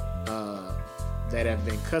 that have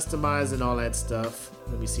been customized and all that stuff.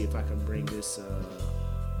 Let me see if I can bring this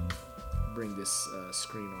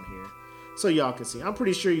screen on here so y'all can see. I'm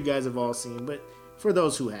pretty sure you guys have all seen, but for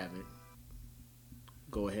those who haven't,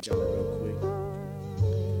 go ahead, y'all, real quick.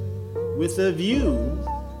 With a view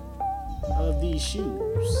of these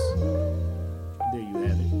shoes. There you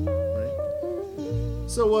have it, right?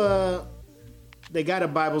 So, they got a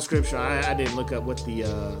Bible scripture. I didn't look up what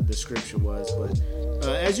the scripture was, but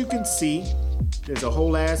as you can see, there's a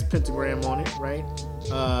whole ass pentagram on it, right?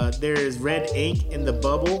 There is red ink in the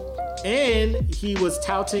bubble, and he was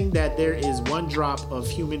touting that there is 1 drop of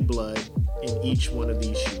human blood in each one of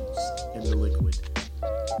these shoes in the liquid.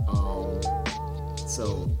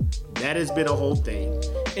 So that has been a whole thing,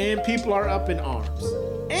 and people are up in arms.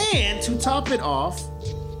 And to top it off,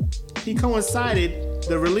 he coincided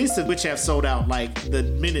the release of which have sold out. Like the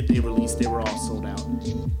minute they released, they were all sold out.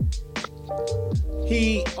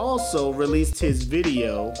 He also released his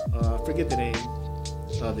video. Forget the name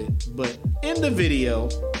of it, but in the video,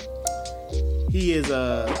 he is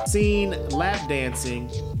seen lap dancing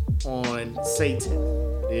on Satan.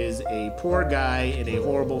 There's a poor guy in a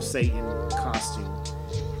horrible Satan costume,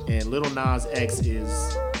 and Lil Nas X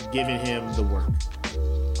is giving him the work.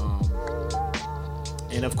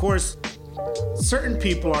 And of course, certain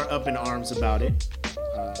people are up in arms about it.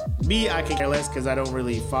 Me, I can care less because I don't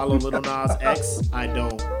really follow Lil Nas X. I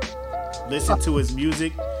don't listen to his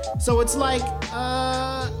music. So it's like,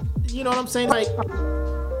 you know what I'm saying? Like,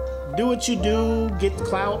 do what you do, get the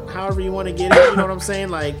clout, however you want to get it. You know what I'm saying?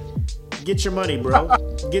 Like, get your money, bro.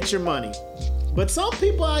 Get your money. But some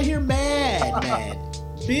people out here mad.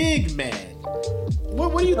 Big mad.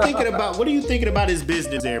 What are you thinking about? What are you thinking about his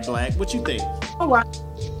business there, Black? What you think?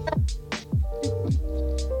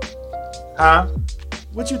 Huh?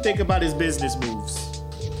 What you think about his business moves?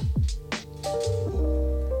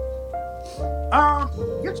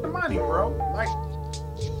 Get your money, bro. Like,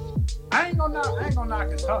 I ain't gonna knock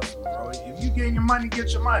his hustle, bro. If you getting your money,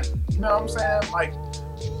 get your money. You know what I'm saying? Like,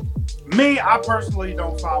 me, I personally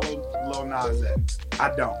don't follow Lil Nas X.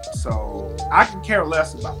 I don't. So I can care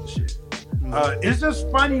less about the shit. It's just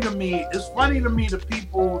funny to me. It's funny to me the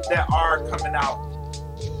people that are coming out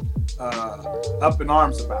up in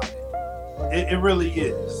arms about it. It really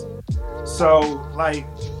is. So, like,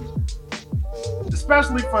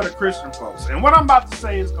 especially for the Christian folks. And what I'm about to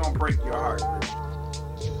say is gonna break your heart, Christian.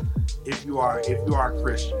 If you are a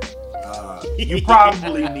Christian, you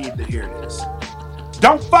probably need to hear this.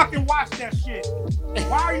 Don't fucking watch that shit.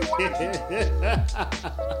 Why are you watching it?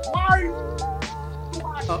 Why are you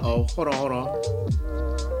watching it? Uh-oh. Hold on.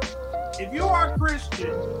 If you are a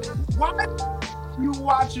Christian, why are you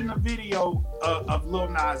watching a video of Lil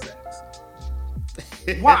Nas X?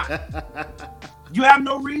 Why? You have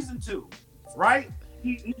no reason to, right?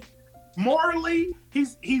 He morally, he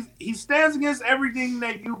stands against everything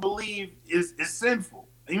that you believe is sinful.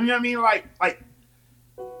 You know what I mean? Like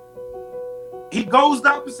he goes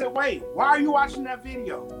up and said, "Wait, why are you watching that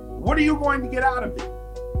video? What are you going to get out of it?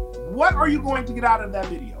 What are you going to get out of that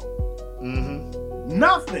video? Mm-hmm.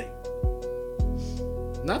 Nothing.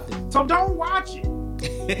 So don't watch it.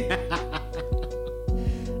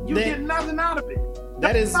 You get nothing out of it.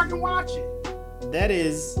 Don't fucking watch it." That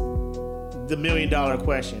is the $1 million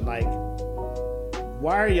question. Like,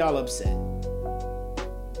 why are y'all upset?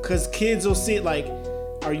 Because kids will see it. Like,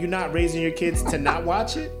 are you not raising your kids to not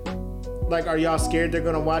watch it? Like, are y'all scared they're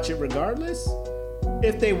gonna watch it regardless?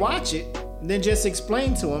 If they watch it, then just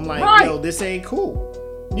explain to them, like, right. Yo, this ain't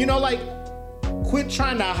cool. You know, like, quit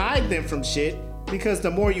trying to hide them from shit, because the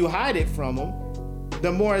more you hide it from them,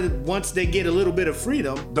 the more, once they get a little bit of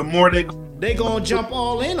freedom, the more they gonna jump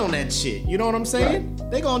all in on that shit. You know what I'm saying?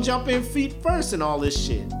 Right. They gonna jump in feet first and all this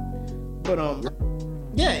shit. But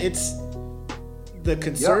yeah, it's the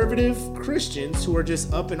conservative Christians who are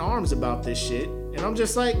just up in arms about this shit. And I'm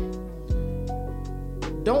just like,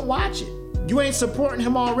 don't watch it. You ain't supporting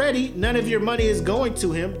him already. None of your money is going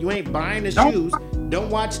to him. You ain't buying the shoes. Don't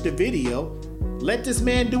watch the video. Let this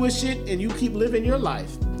man do his shit and you keep living your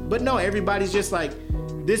life. But no, everybody's just like,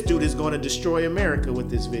 this dude is going to destroy America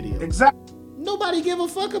with this video. Exactly. Nobody give a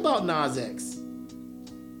fuck about Nas X.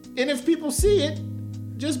 And if people see it,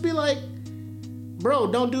 just be like, bro,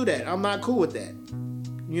 don't do that. I'm not cool with that.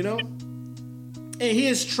 You know? And he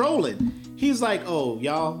is trolling. He's like, oh,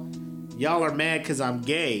 y'all are mad because I'm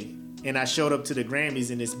gay and I showed up to the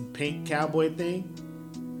Grammys in this pink cowboy thing.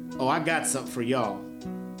 Oh, I got something for y'all.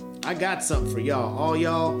 All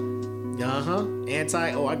y'all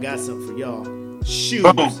Anti. Oh, I got something for y'all. Shoes.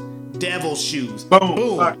 Boom. Devil shoes. Boom.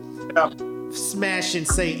 Boom. Smashing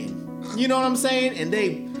Satan. You know what I'm saying? And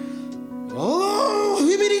they, oh,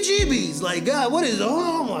 hibbity jeebies. Like, God, what is,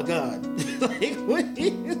 oh my God. Like, what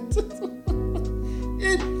is,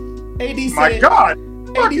 AD said My God.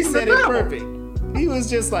 AD said it perfect. He was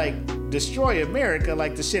just like, destroy America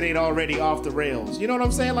like the shit ain't already off the rails. You know what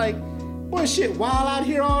I'm saying? Like, boy, shit wild out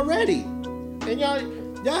here already. And y'all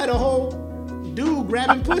had a whole dude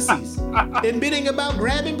grabbing pussies, admitting about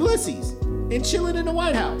grabbing pussies and chilling in the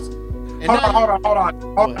White House. And Hold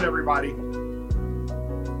on, everybody.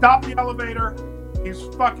 Stop the elevator. He's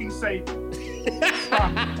fucking safe.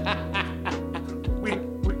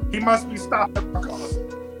 He must be stopped.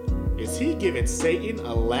 Is he giving Satan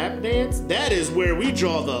a lap dance? That is where we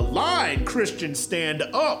draw the line, Christian, stand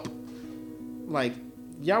up. Like,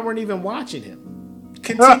 y'all weren't even watching him.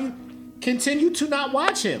 Continue to not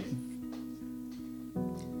watch him.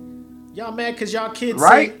 Y'all mad because y'all kids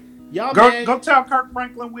right? say, y'all go, mad. Go tell Kirk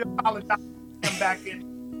Franklin we apologize. Come back in.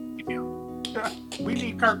 We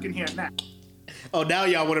need Kirk in here now. Oh, now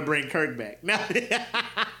y'all want to bring Kirk back. Now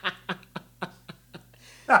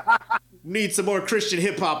need some more Christian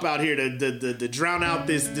hip hop out here to drown out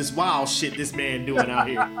this wild shit this man doing out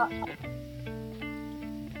here.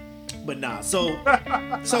 But nah, so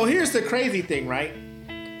here's the crazy thing, right?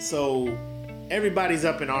 So everybody's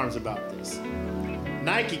up in arms about this.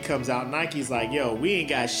 Nike comes out. Nike's like, yo, we ain't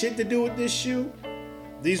got shit to do with this shoe.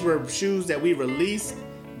 These were shoes that we released.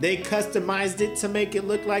 They customized it to make it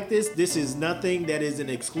look like this. This is nothing that is an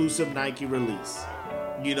exclusive Nike release.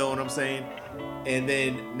 You know what I'm saying? And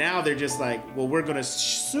then now they're just like, well, we're going to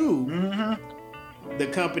sue the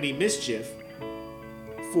company Mischief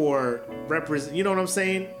for you know what I'm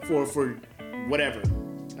saying? For whatever.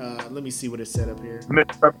 Let me see what it said up here.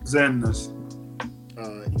 Misrepresenting us.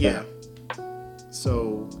 Yeah.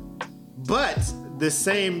 So, but the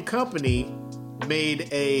same company made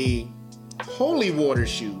a holy water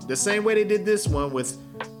shoe. The same way they did this one with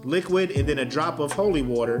liquid and then a drop of holy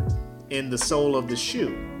water in the sole of the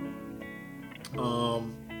shoe.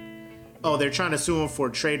 They're trying to sue them for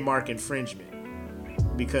trademark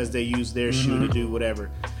infringement because they use their shoe to do whatever.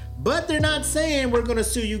 But they're not saying we're going to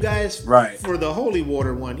sue you guys for the holy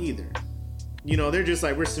water one either. You know, they're just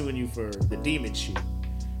like, we're suing you for the demon shoe.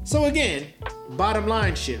 So again, bottom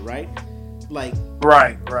line shit, right? Like,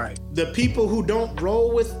 right. The people who don't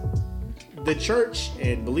roll with the church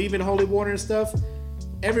and believe in holy water and stuff,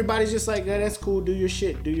 everybody's just like, that's cool, do your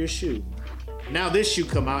shit, do your shoe. Now this shoe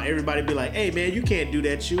come out, everybody be like, hey man, you can't do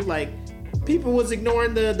that shoe. Like, people was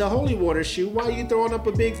ignoring the holy water shoe. Why are you throwing up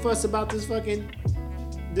a big fuss about this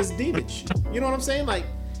demon shoe? You know what I'm saying? Like,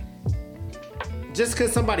 just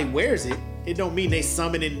because somebody wears it, it don't mean they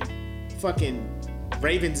summoning fucking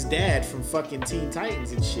Raven's dad from fucking Teen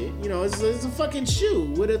Titans and shit. You know, it's a fucking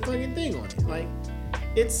shoe with a fucking thing on it. Like,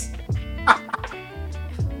 it's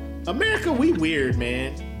America, we weird,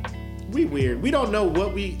 man. We weird. We don't know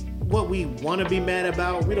what we want to be mad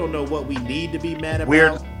about. We don't know what we need to be mad about.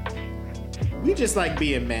 Weird. We just like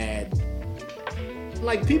being mad.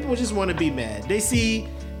 Like, people just want to be mad. They see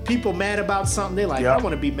people mad about something, they're like, I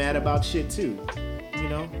want to be mad about shit too. You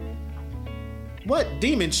know? What?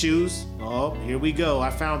 Demon shoes? Oh, here we go. I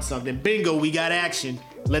found something. Bingo, we got action.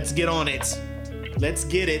 Let's get on it. Let's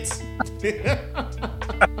get it.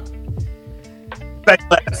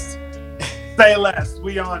 Say less.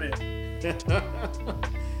 We on it.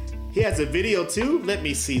 He has a video too? Let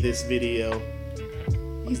me see this video.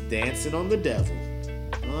 He's dancing on the devil.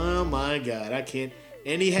 Oh my God, I can't.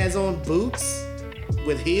 And he has on boots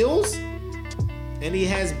with heels. And he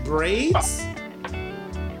has braids.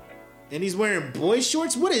 And he's wearing boy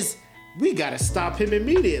shorts. We gotta stop him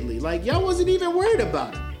immediately. Like, y'all wasn't even worried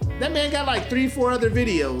about him. That man got like 3-4 other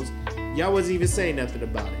videos. Y'all wasn't even saying nothing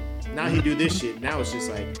about it. Now he do this shit. Now it's just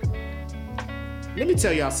like, let me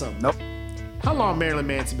tell y'all something. Nope. How long Marilyn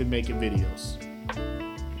Manson been making videos?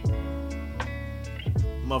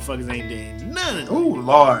 Motherfuckers ain't doing none of that. Oh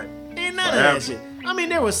Lord. Ain't none of that shit. I mean,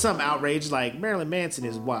 there was some outrage, like Marilyn Manson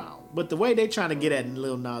is wild. But the way they trying to get at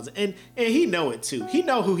Lil Nas, and he know it too. He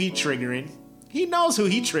know who he triggering. He knows who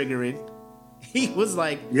he triggering. He was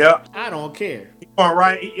like, yep, I don't care. He going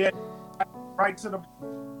right to the.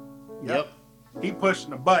 Yep. He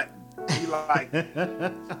pushing the button. He like,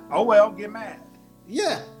 oh well, get mad.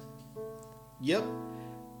 Yeah. Yep.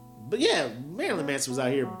 But yeah, Marilyn Manson was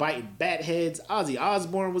out here biting bat heads. Ozzy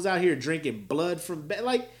Osbourne was out here drinking blood from bat.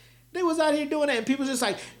 Like, they was out here doing that, and people just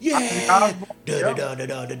like, yeah.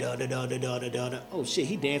 Oh shit,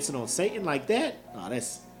 he dancing on Satan like that? Oh,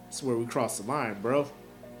 that's where we cross the line, bro.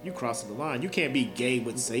 You crossing the line. You can't be gay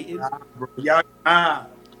with Satan. Bro, y'all,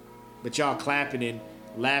 But y'all clapping and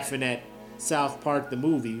laughing at South Park the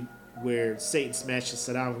movie where Satan smashes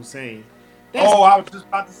Saddam Hussein. I was just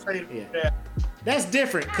about to say Yeah. that. That's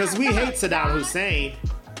different because we hate Saddam Hussein.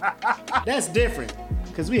 That's different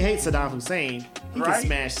because we hate Saddam Hussein. He can Right.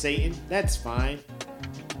 smash Satan. That's fine.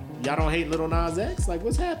 Y'all don't hate Lil Nas X? Like,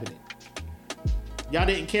 what's happening? Y'all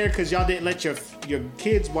didn't care because y'all didn't let your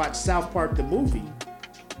kids watch South Park the movie.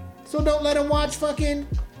 So don't let them watch fucking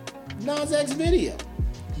Nas X video.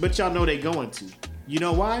 But y'all know they going to. You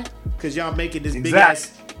know why? Because y'all making this big ass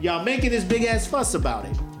fuss about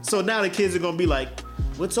it. So now the kids are gonna be like,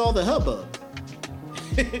 what's all the hubbub?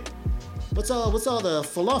 what's all the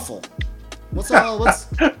falafel? What's all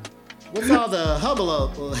the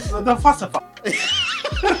hubbub? The fussifier.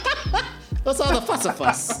 What's all the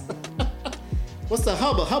fuss? What's the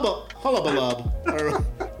hubbubalub? Or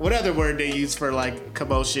what other word they use for like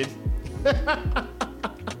commotion?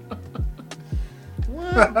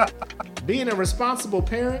 What? Being a responsible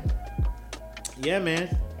parent? Yeah,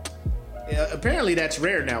 man. Yeah, apparently that's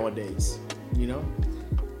rare nowadays, you know?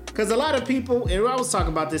 Because a lot of people, and I was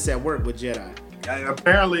talking about this at work with Jedi.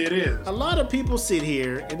 Apparently it is. A lot of people sit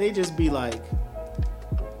here and they just be like,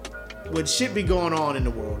 when shit be going on in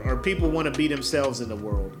the world, or people want to be themselves in the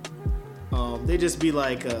world, they just be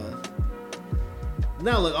like,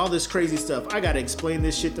 now look, all this crazy stuff, I gotta explain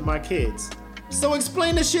this shit to my kids. So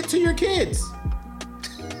explain this shit to your kids.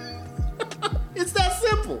 It's that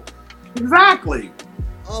simple. Exactly.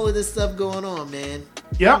 All of this stuff going on, man.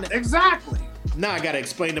 Yep, exactly. Now I gotta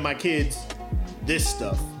explain to my kids this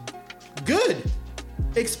stuff. Good.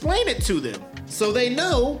 Explain it to them so they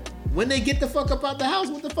know when they get the fuck up out the house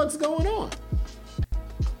what the fuck's going on.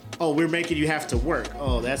 Oh, we're making you have to work.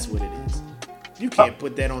 Oh, that's what it is. You can't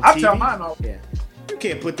put that on TV. I tell mine all. Yeah. You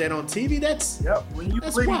can't put that on TV. That's Yep. When you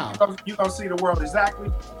that's leave, wild. you gonna see the world exactly.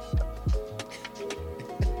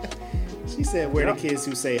 She said, "Where the kids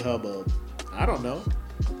who say hubbub?" I don't know.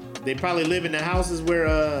 They probably live in the houses where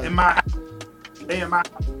In my house. They in my house.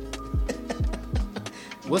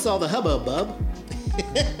 What's all the hubbub, bub?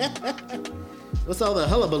 What's all the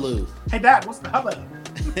hullabaloo? Hey Dad, what's the hubbub?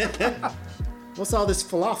 What's all this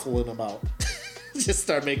falafel about? Just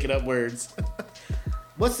start making up words.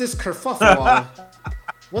 What's this kerfuffle?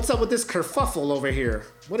 What's up with this kerfuffle over here?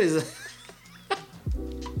 What is it?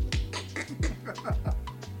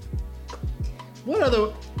 What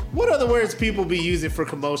other words people be using for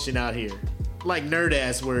commotion out here? Like nerd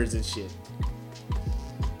ass words and shit.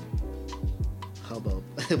 Hubbub.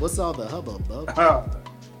 What's all the hubbub, bub?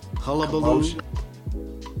 Hullabaloo.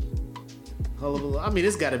 Hullabaloo. I mean,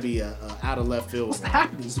 it's got to be a out of left field. What's the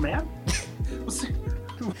happenings, man?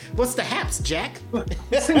 What's the haps, Jack? What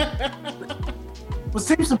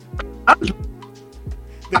seems to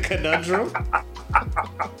The conundrum.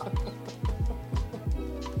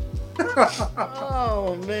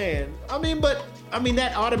 Oh man. I mean,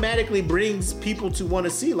 that automatically brings people to want to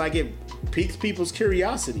see. Like, it piques people's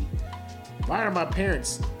curiosity. Why are my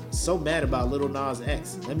parents so mad about Lil Nas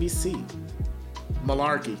X? Let me see.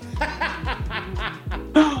 Malarkey.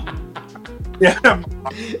 Yeah.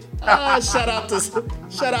 Shout out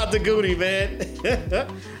to Goody, man.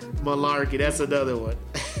 Malarkey, that's another one.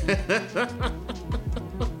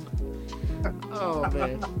 Oh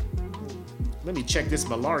man. Let me check this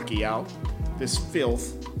malarkey out. This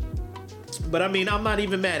filth. But I mean, I'm not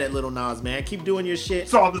even mad at Lil Nas, man. Keep doing your shit.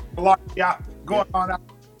 Saw this going on out.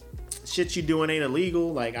 Shit you doing ain't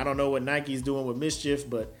illegal. Like, I don't know what Nike's doing with Mischief,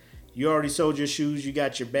 but you already sold your shoes. You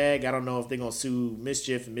got your bag. I don't know if they're going to sue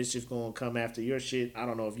Mischief and Mischief going to come after your shit. I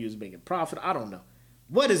don't know if you was making profit. I don't know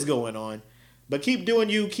what is going on. But keep doing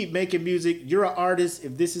you. Keep making music. You're an artist.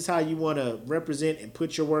 If this is how you want to represent and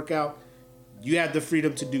put your work out, you have the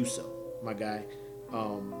freedom to do so, my guy.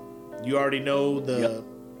 You already know the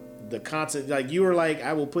content. Like, you were like,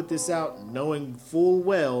 I will put this out knowing full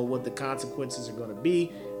well what the consequences are going to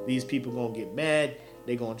be. These people going to get mad.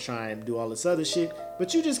 They going to try and do all this other shit.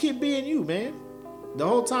 But you just keep being you, man. The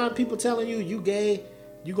whole time people telling you, you gay,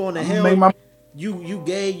 you going to hell. You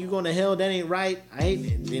gay, you going to hell, that ain't right.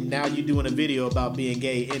 And now you doing a video about being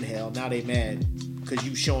gay in hell. Now they mad because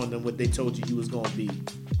you showing them what they told you was going to be.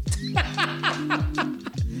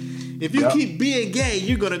 If you keep being gay,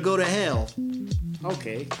 you're going to go to hell.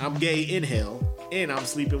 Okay, I'm gay in hell, and I'm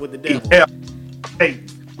sleeping with the devil. Hey,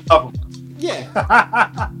 love 'em. Yeah.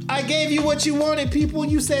 I gave you what you wanted, people.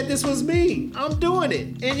 You said this was me. I'm doing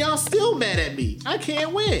it. And y'all still mad at me. I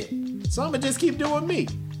can't win. So I'm going to just keep doing me.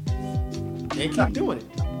 And keep doing it.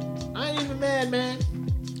 I ain't even mad, man.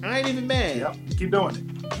 I ain't even mad. Yep, keep doing it.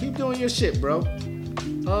 Keep doing your shit, bro.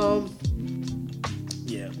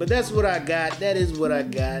 Yeah. But that's what I got. That is what I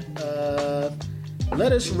got.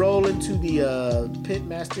 Let us roll into the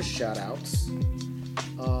Pitmaster shoutouts.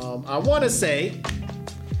 I want to say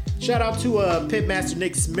shout out to Pitmaster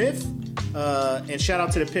Nick Smith, and shout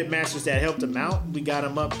out to the Pitmasters that helped him out. We got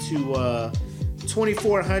him up to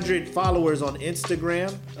 2,400 followers on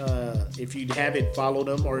Instagram. If you haven't followed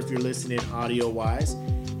him, or if you're listening audio wise,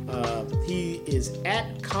 he is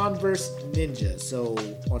at Converse Ninja. So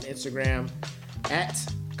on Instagram at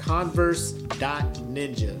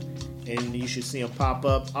converse.ninja, and you should see him pop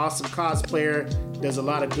up. Awesome cosplayer, does a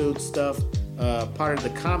lot of good stuff. Part of the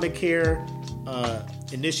Comic Care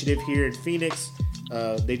initiative here in Phoenix.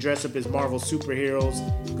 They dress up as Marvel superheroes,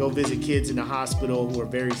 go visit kids in the hospital who are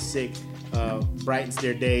very sick, brightens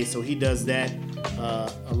their day. So he does that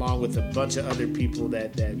along with a bunch of other people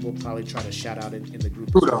that we'll probably try to shout out in the group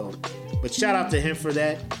as well. But shout out to him for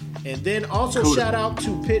that. And then also shout out to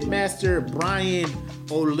Pitmaster Brian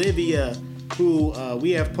Olivia, who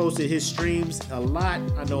we have posted his streams a lot.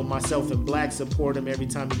 I know myself and Black support him every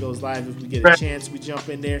time he goes live. If we get a chance, we jump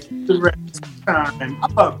in there.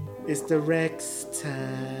 It's the Rex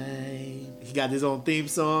time. He got his own theme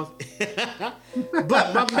song.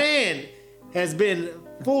 But my man has been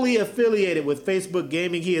fully affiliated with Facebook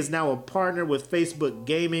Gaming. He is now a partner with Facebook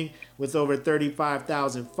Gaming with over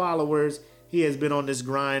 35,000 followers. He has been on this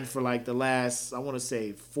grind for like the last, I want to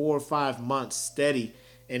say, 4 or 5 months steady.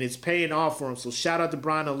 And it's paying off for him. So shout out to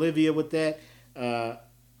Brian Olivia with that.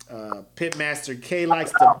 Pitmaster K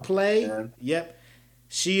likes to play. Yep.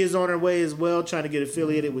 She is on her way as well, trying to get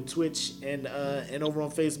affiliated with Twitch and over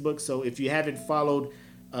on Facebook. So if you haven't followed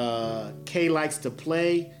K likes to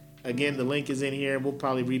play, again, the link is in here. We'll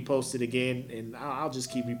probably repost it again. And I'll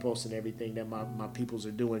just keep reposting everything that my peoples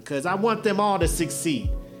are doing, because I want them all to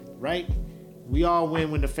succeed, right? We all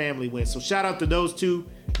win when the family wins. So shout out to those two,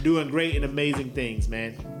 doing great and amazing things,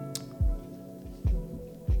 man.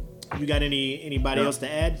 You got anybody else to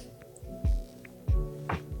add?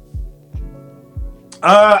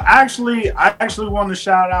 I actually want to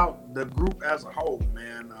shout out the group as a whole,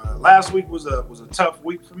 man. Last week was a tough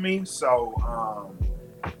week for me, so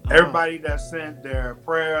everybody that sent their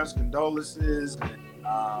prayers, condolences,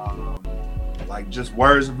 and like just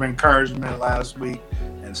words of encouragement last week,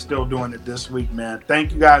 and still doing it this week, man.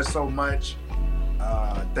 Thank you guys so much.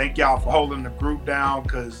 Thank y'all for holding the group down,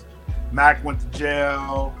 because Mac went to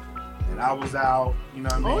jail and I was out. You know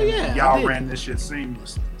what I mean? Oh yeah, y'all ran this shit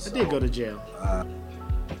seamlessly. I did go to jail.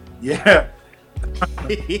 Yeah.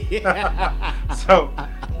 So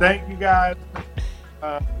thank you guys.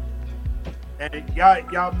 And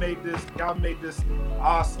y'all made this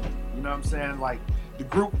awesome. You know what I'm saying? Like, the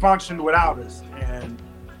group functioned without us, and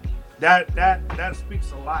that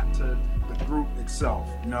speaks a lot to the group itself.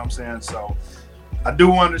 You know what I'm saying? So I do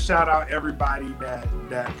want to shout out everybody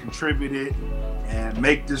that contributed and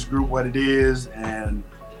make this group what it is, and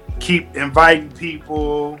keep inviting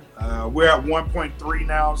people. We're at 1.3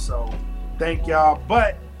 now, so thank y'all.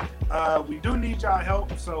 But we do need y'all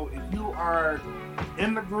help. So if you are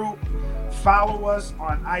in the group, follow us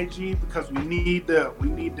on IG, because we need the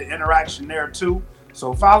interaction there too.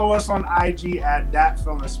 So follow us on IG at Dat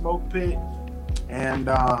Feeling Smoke Pit, and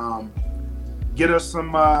get us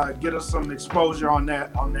some exposure on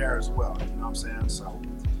there as well. You know what I'm saying? So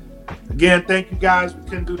again, thank you guys. We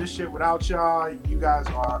couldn't do this shit without y'all. You guys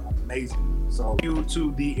are amazing. So thank you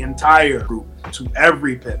to the entire group, to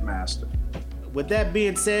every Pitmaster. With that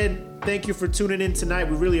being said, thank you for tuning in tonight.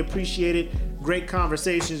 We really appreciate it. Great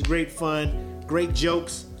conversations, great fun, great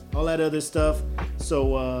jokes, all that other stuff.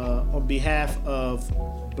 So on behalf of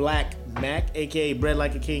Black Mac, aka Bread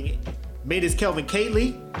Like a King, made his Kelvin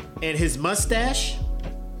Cately, and his mustache,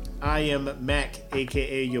 I am Mac,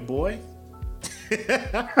 aka your boy.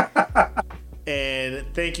 And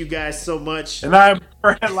thank you guys so much. And I'm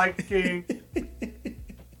Bread Like a King.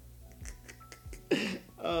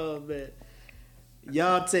 Oh man.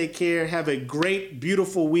 Y'all take care. Have a great,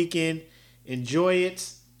 beautiful weekend. Enjoy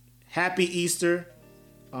it. Happy Easter.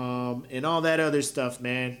 And all that other stuff,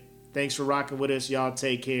 man. Thanks for rocking with us. Y'all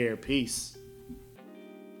take care. Peace.